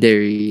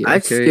yandere. I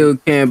still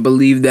can't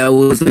believe that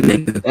was a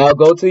nigga. Now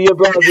go to your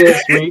browser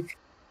history.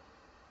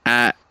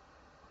 That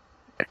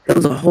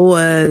was a whole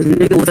ass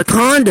nigga with a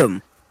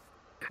condom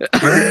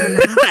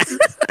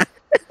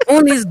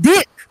on his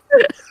dick.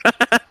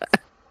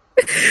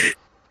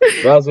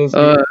 Browser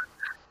history.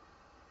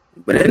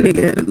 But that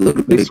nigga had a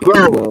little bit.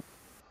 Scroll.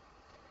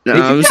 No,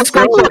 did you just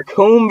call a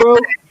coon, bro?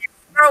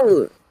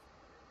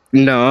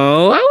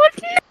 No, I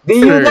wouldn't. Do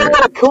you know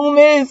what a coon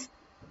is?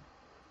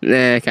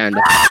 Nah, kinda.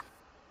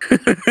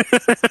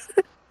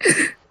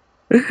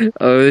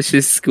 Oh, it's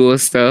just school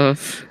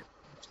stuff.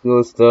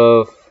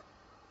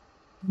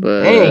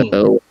 But,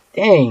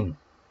 dang.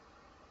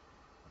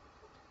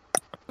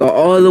 Go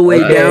all the way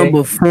down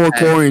before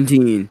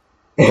quarantine.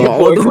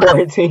 Before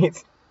quarantine.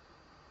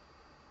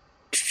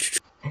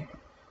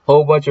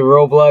 Whole bunch of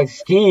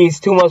Roblox. Jeez,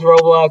 too much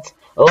Roblox.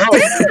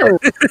 Hello.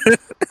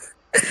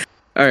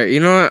 All right, you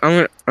know what?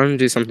 I'm gonna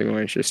do something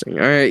more interesting.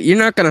 All right, you're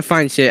not gonna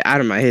find shit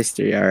out of my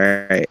history. All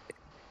right.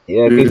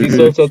 Yeah, because you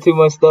search up too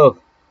much stuff.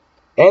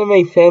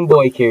 Anime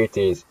fanboy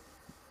characters.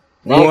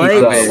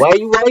 Nagisa. Why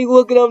you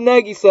looking up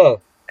Nagisa?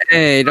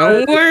 Hey,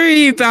 don't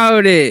worry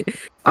about it.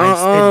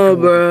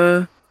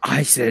 Bruh.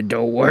 I said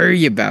don't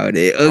worry about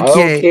it.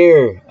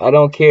 Okay. I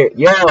don't care.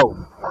 Yo.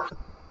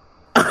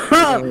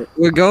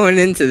 We're going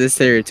into this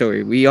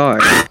territory. We are.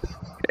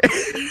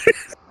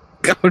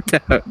 Calm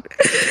down.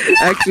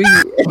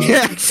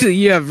 Actually,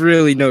 you have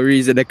really no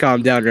reason to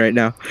calm down right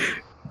now.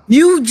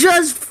 You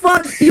just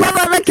fucked. You have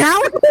an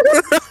account?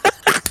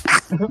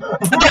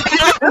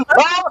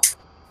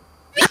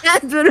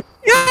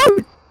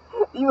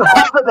 You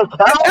have an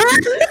account?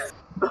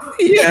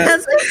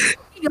 Yes.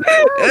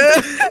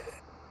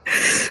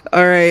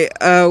 All right.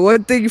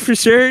 One thing for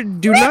sure: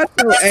 do not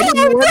tell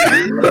anyone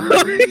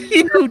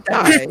you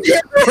die.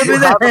 You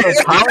have an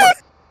account?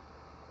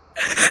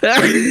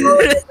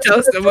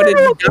 Tell someone that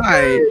you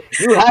died.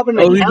 You have an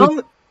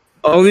account?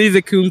 Only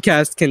the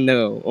Coomcast can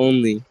know.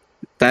 Only.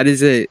 That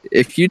is it.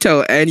 If you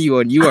tell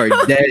anyone, you are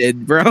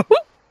dead, bro.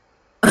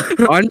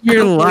 On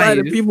your life. A lot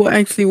of people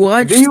actually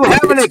watch. Do you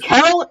have an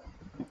account?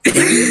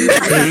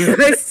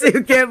 I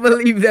still can't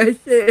believe that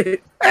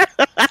shit.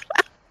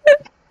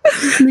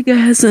 Nigga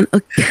has an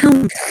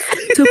account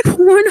to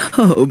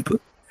Pornhub.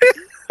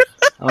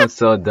 I'm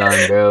so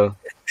done, bro.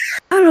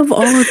 Out of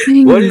all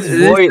things. What is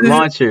Void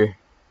Launcher?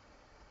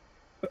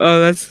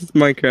 Oh, that's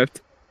Minecraft.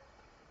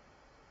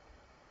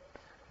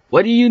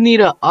 What do you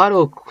need an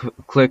auto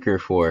clicker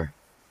for?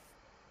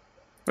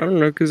 I don't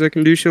know, because I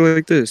can do shit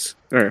like this.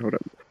 Alright, hold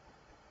up.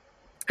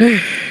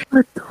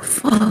 What the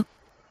fuck?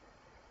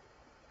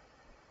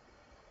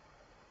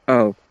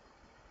 Oh.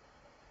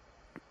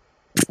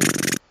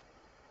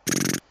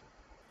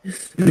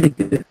 This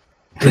nigga.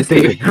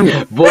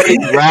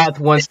 Void Wrath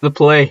wants to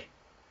play.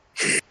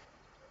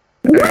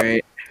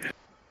 Alright.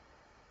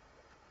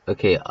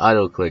 Okay,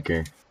 auto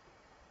clicker.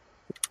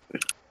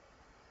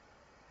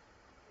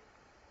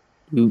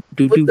 What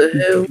the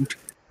hell?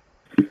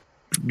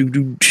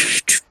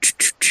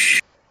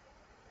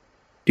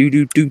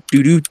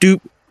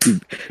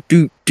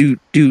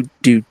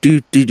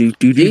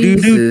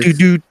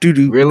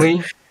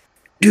 Really?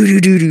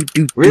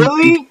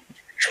 Really?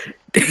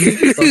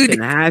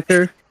 Fucking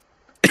hacker.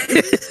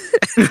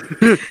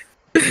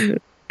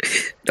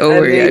 Don't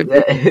worry.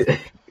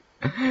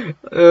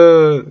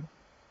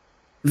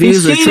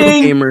 He's a true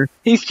gamer.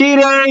 He's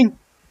cheating.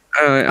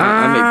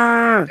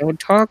 Don't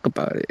talk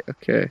about it.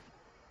 Okay.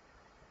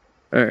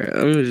 Alright,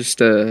 I'm just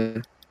What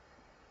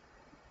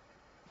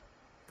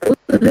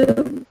the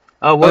hell?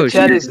 Oh, what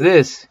chat is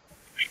this?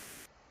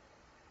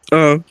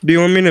 Oh, do you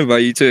want me to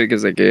invite you to it?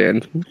 Because I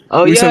can.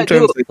 Oh yeah,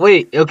 dude.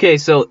 Wait, okay,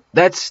 so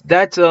that's I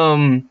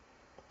know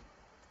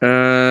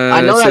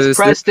that's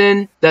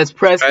Preston. That's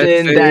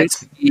Preston.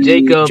 That's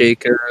Jacob.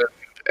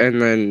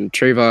 And then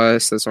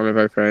Trayvos. That's one of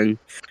our friends.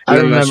 I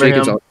remember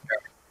him.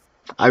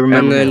 I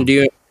remember. And then him. do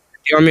you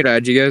want me to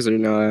add you guys or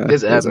no?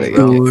 Just add me,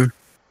 bro.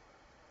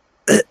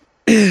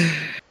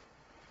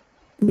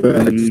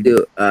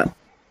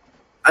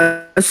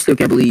 I still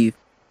can't believe.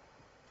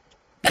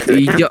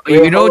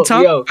 You don't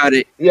talk about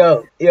it.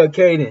 Yo,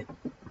 Kaden.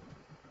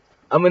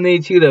 I'm gonna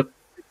need you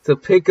to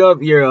pick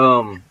up your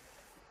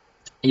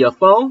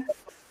phone,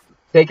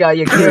 take out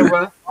your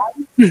camera,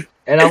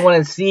 and I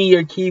want to see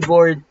your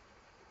keyboard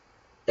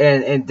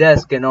and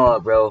desk and all,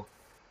 bro.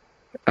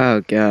 Oh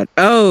god.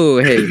 Oh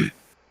hey.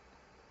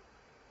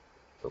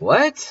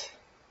 What?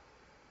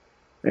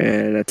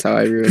 And that's how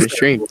I ruin a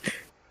stream.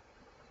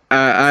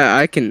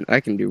 I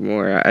can do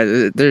more.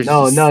 There's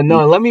no.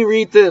 Let me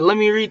read the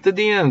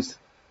DMs.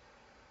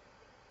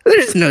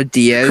 There's no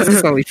DMs.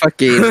 It's only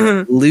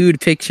fucking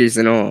lewd pictures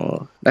and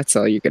all. That's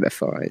all you're gonna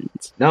find.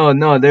 No,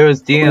 there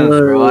was DMs,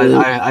 bro.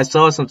 I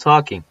saw some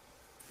talking.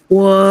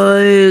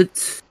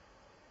 What?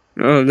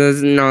 Oh,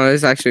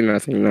 there's actually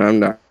nothing. No, I'm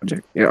not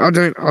joking. Yeah,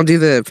 I'll do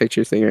the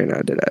picture thing right now.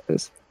 Did I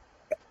this?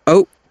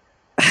 Oh.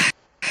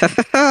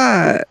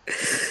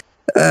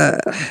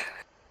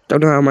 Don't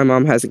know how my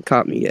mom hasn't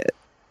caught me yet.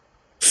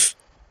 She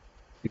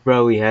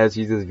probably has.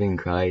 She's just being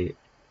quiet.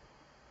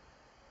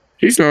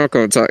 She's not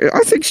gonna talk.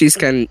 I think she's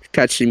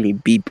catching me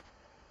beep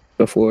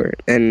before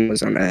and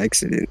was on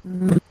accident.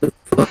 What the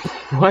fuck?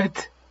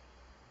 What?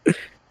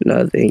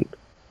 Nothing.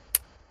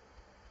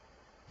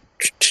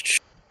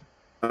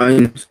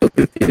 I'm so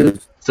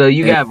confused. So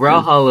you got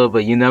Brawlhalla,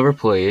 but you never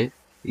play it.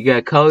 You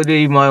got Call of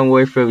Duty Modern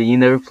Warfare, but you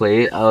never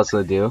play it. I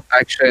also do.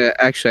 Actually,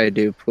 I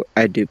do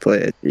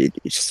play it.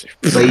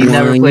 But you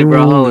never play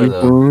Brawlhalla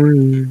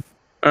though.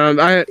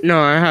 I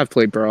have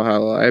played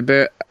Brawlhalla. I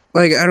bet.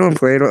 Like, I don't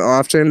play it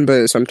often,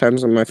 but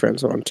sometimes when my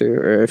friends want to,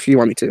 or if you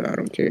want me to, I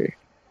don't care.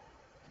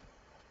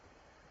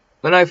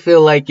 But I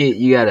feel like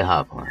you gotta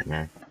hop on,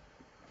 man.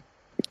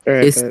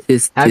 Right,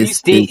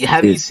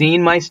 have you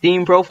seen my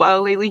Steam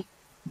profile lately?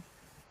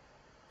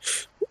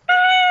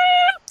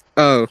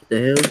 Oh,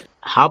 the hell?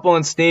 Hop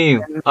on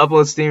Steam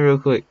real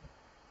quick.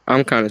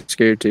 I'm kind of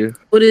scared too.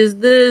 What is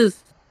this?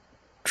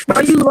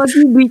 Why you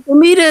lucky beating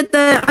me at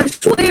that? I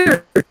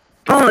swear.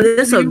 Oh,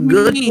 that's a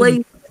good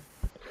place.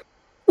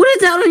 What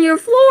is out on your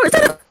floor? Is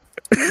that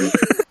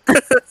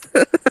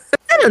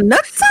a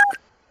nutsack?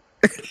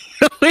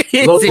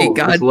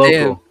 It's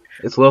local.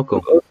 It's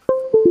local.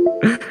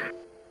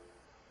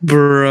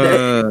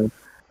 Bruh.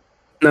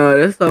 No,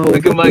 that's the whole.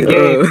 Look at my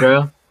game,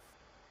 bro.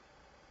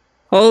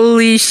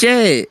 Holy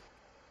shit.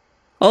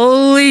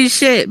 Holy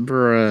shit,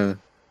 bruh.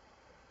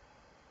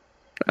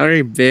 I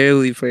already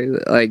barely played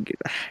it. Like,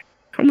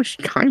 how much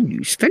time do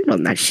you spend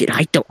on that shit?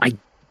 I don't.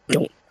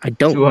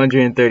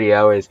 230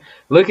 hours.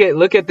 Look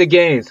at the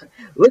games.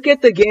 Look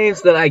at the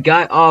games that I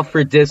got off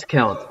for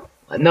discount.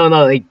 No,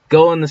 like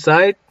go on the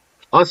side.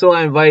 Also,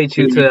 I invited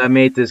you to. I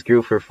made this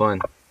group for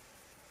fun. I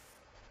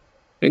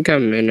think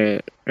I'm in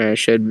it. I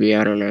should be.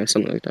 I don't know,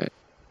 something like that.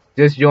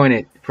 Just join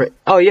it.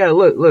 Oh yeah,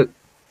 look.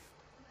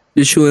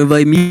 Did you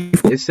invite me?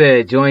 It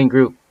said join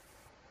group.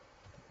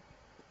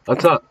 Up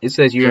top, it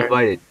says you're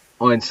invited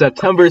on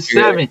September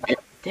 7th. Yeah.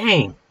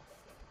 Dang.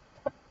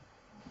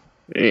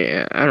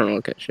 Yeah, I don't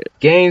look at shit.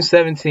 Game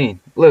 17.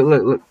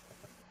 Look.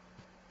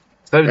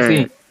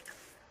 17.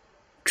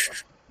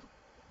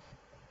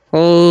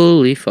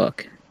 Holy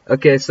fuck.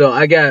 Okay, so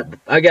I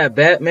got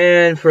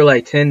Batman for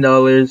like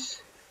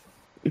 $10.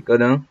 Go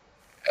down.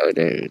 Oh,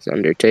 then it's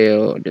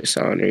Undertale,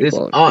 Dishonored.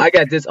 I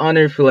got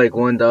Dishonored for like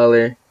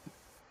 $1.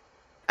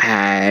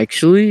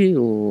 Actually,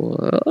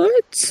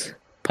 what?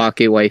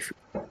 Pocket Wife.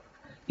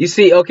 You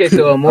see, okay,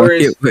 so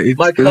Morris,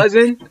 my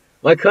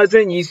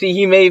cousin, you see,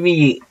 he made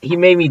me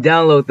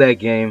download that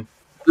game.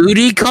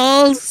 Booty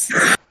calls?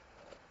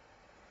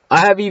 I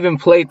haven't even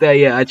played that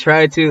yet. I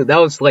tried to. That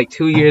was like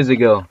 2 years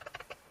ago.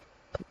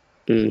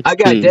 I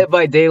got Dead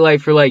by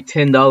Daylight for like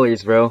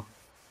 $10, bro.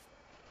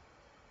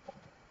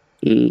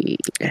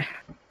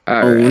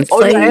 Right.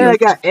 Oh yeah,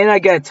 and I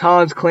got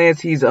Tom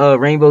Clancy's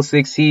Rainbow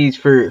Six Siege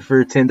for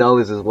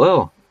 $10 as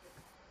well.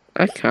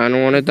 I kind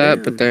of wanted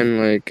that, but then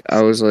like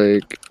I was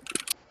like,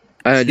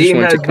 Steam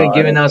has been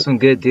giving out some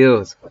good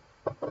deals.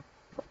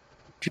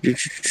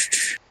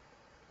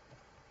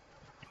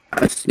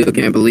 I still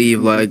can't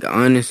believe, like,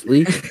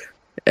 honestly.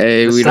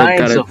 Hey, the we science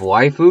don't gotta... of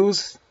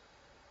waifus.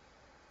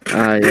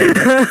 Yeah.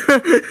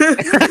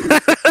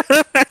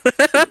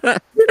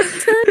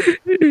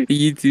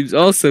 YouTube's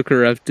also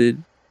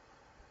corrupted.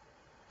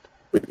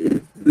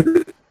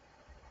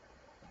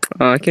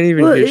 I can't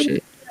even hear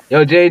shit.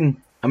 Yo, Jaden.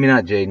 I mean,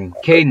 not Jaden.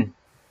 Caden.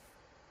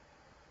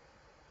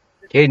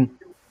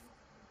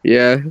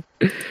 Yeah.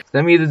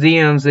 Send me the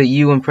DMs that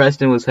you and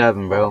Preston was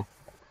having, bro.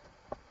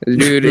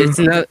 Dude,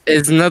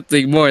 it's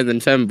nothing more than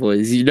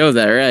femboys. You know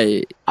that,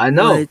 right? I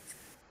know. What?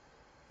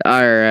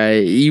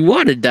 Alright. You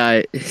want to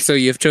die, so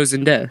you've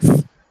chosen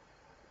death.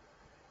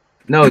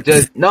 No,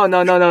 just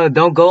no.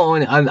 Don't go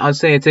on. I'm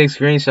saying take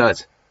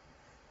screenshots.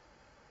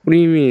 What do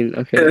you mean?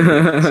 Okay.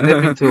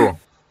 Snipping tool.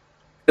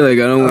 Like, I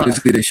don't want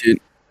to see this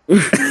shit.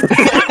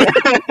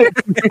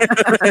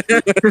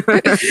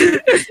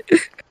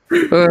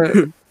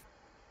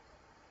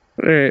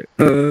 Alright.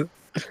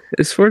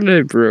 Is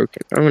Fortnite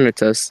broken? I'm gonna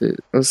test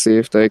it. Let's see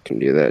if I can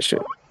do that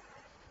shit.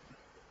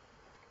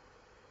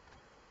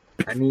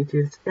 I need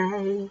to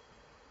stay.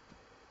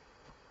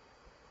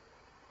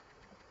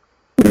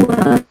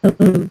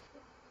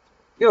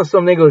 You know,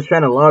 some nigga was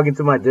trying to log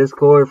into my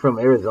Discord from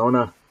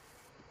Arizona.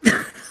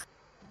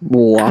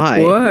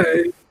 Why?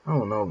 Why? I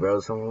don't know,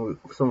 bro. Some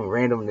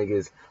random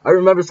niggas. I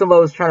remember somebody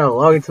was trying to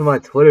log into my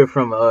Twitter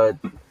from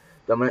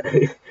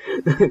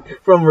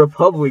from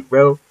Republic,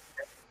 bro.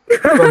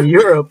 From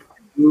Europe.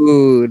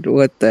 Dude,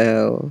 what the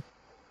hell?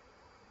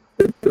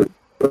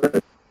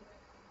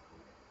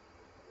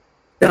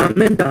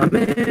 Dame, not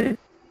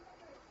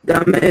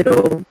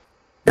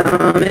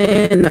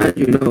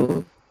you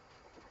know.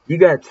 You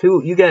got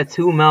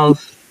two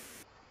mouse.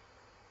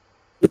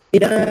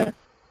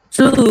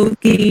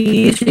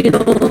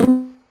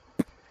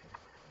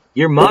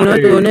 Your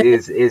monitor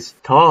is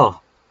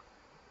tall.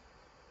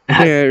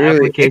 Yeah, really.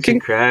 Application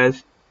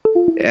crashed.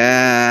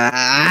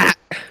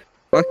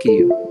 Fuck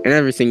you and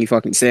everything you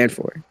fucking stand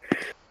for.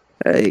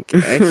 Like,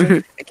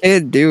 I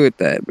can't do with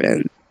that,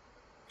 man.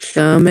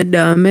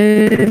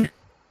 Dame.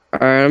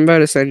 Alright, I'm about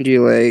to send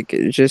you like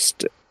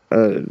just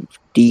a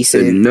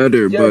decent,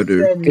 another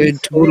butter,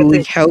 good,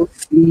 totally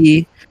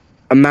healthy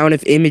amount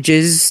of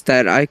images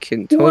that I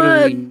can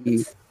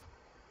totally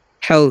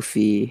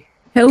healthy.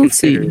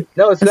 Consider.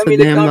 No, send me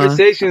the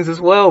conversations as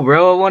well,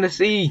 bro. I want to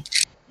see.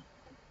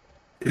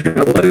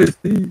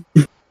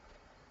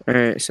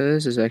 Alright, so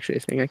this is actually a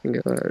thing I can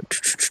go.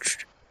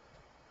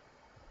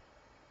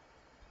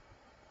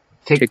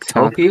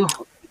 TikTok.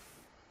 TikTok.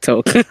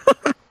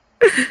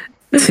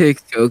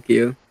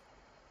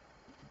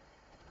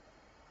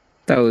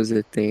 That was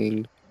a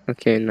thing.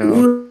 Okay, no.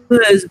 Who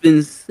has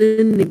been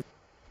sending?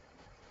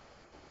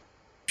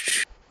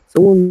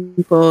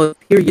 Someone called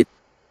period.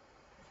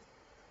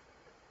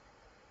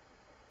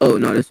 Oh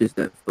no, that's just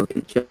that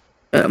fucking chat.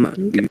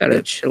 You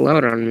gotta chill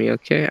out on me,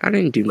 okay? I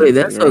didn't do nothing. Wait,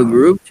 that's wrong. A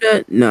group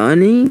chat?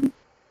 Nani?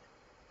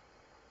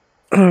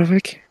 Oh,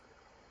 okay.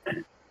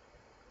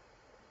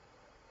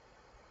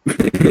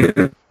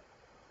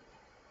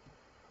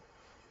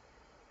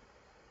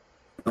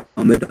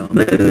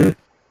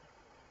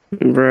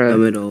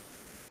 Bruh.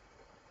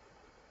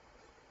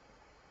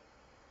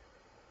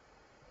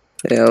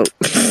 Help.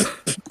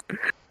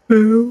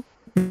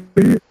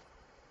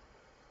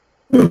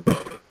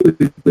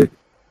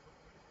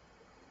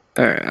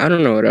 Alright, I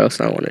don't know what else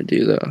I want to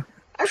do though.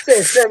 I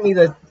said send me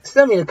the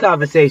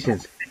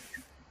conversations.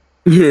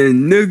 Yeah,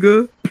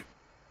 nigga.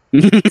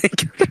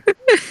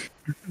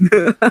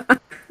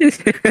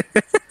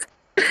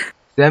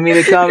 Send me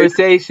the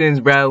conversations,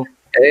 bro.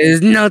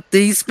 There's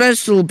nothing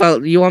special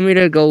about. You want me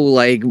to go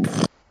like?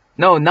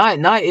 No, not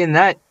in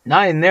that.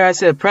 Not in there. I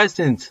said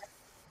Preston's.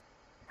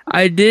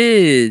 I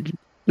did.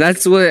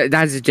 That's what.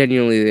 That's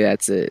genuinely.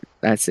 That's it.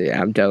 That's it.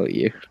 I'm telling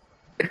you.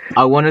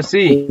 I want to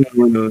see.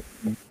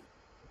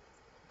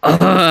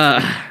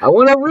 I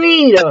want to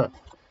read.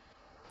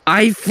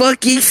 I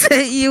fucking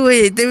sent you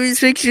it. There was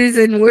pictures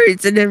and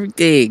words and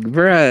everything,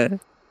 bruh.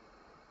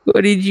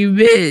 What did you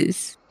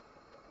miss?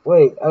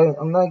 Wait,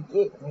 I'm not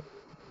getting.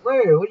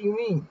 Where? What do you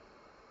mean?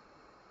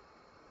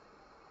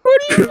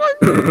 What do you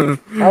want?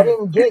 I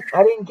didn't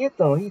get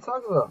them. What are you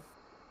talking about?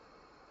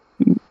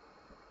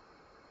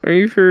 Are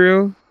you for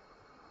real?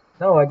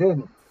 No, I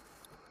didn't.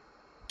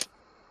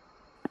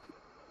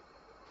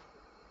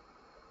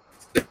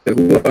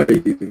 Who are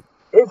you?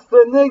 It's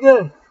the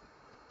nigga.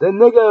 The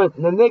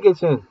nigga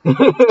chin.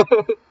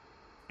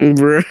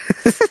 Bruh.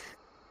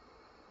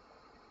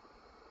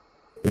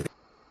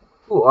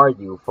 Who are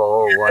you,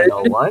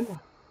 4101?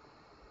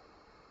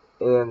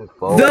 In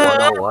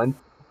 4101?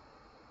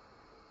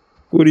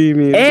 What do you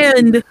mean?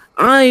 And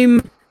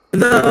I'm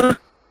the...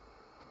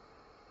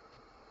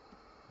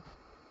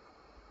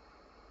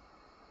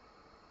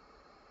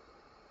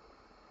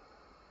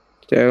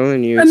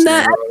 Telling you. I'm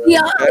the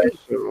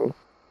FBI.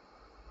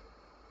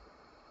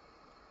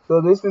 So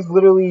this is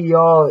literally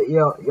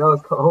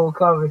y'all's whole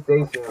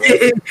conversation.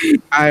 Right?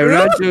 I'm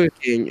not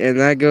joking, and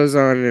that goes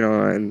on and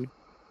on.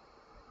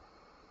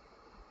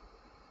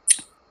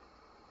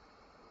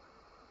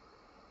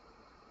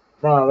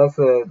 Nah, that's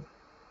an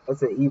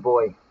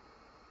e-boy.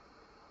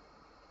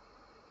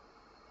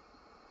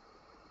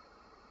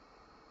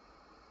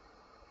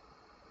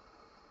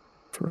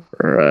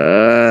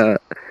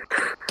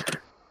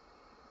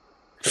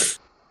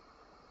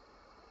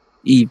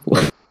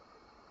 E-boy.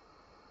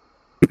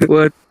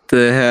 What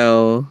the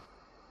hell?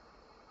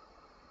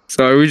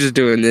 So are we just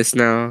doing this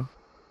now?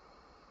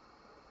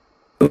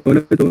 Yo,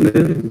 look at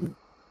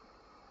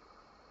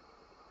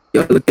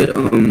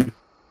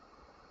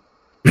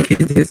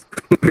this.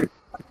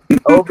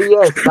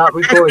 OBS, stop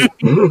recording.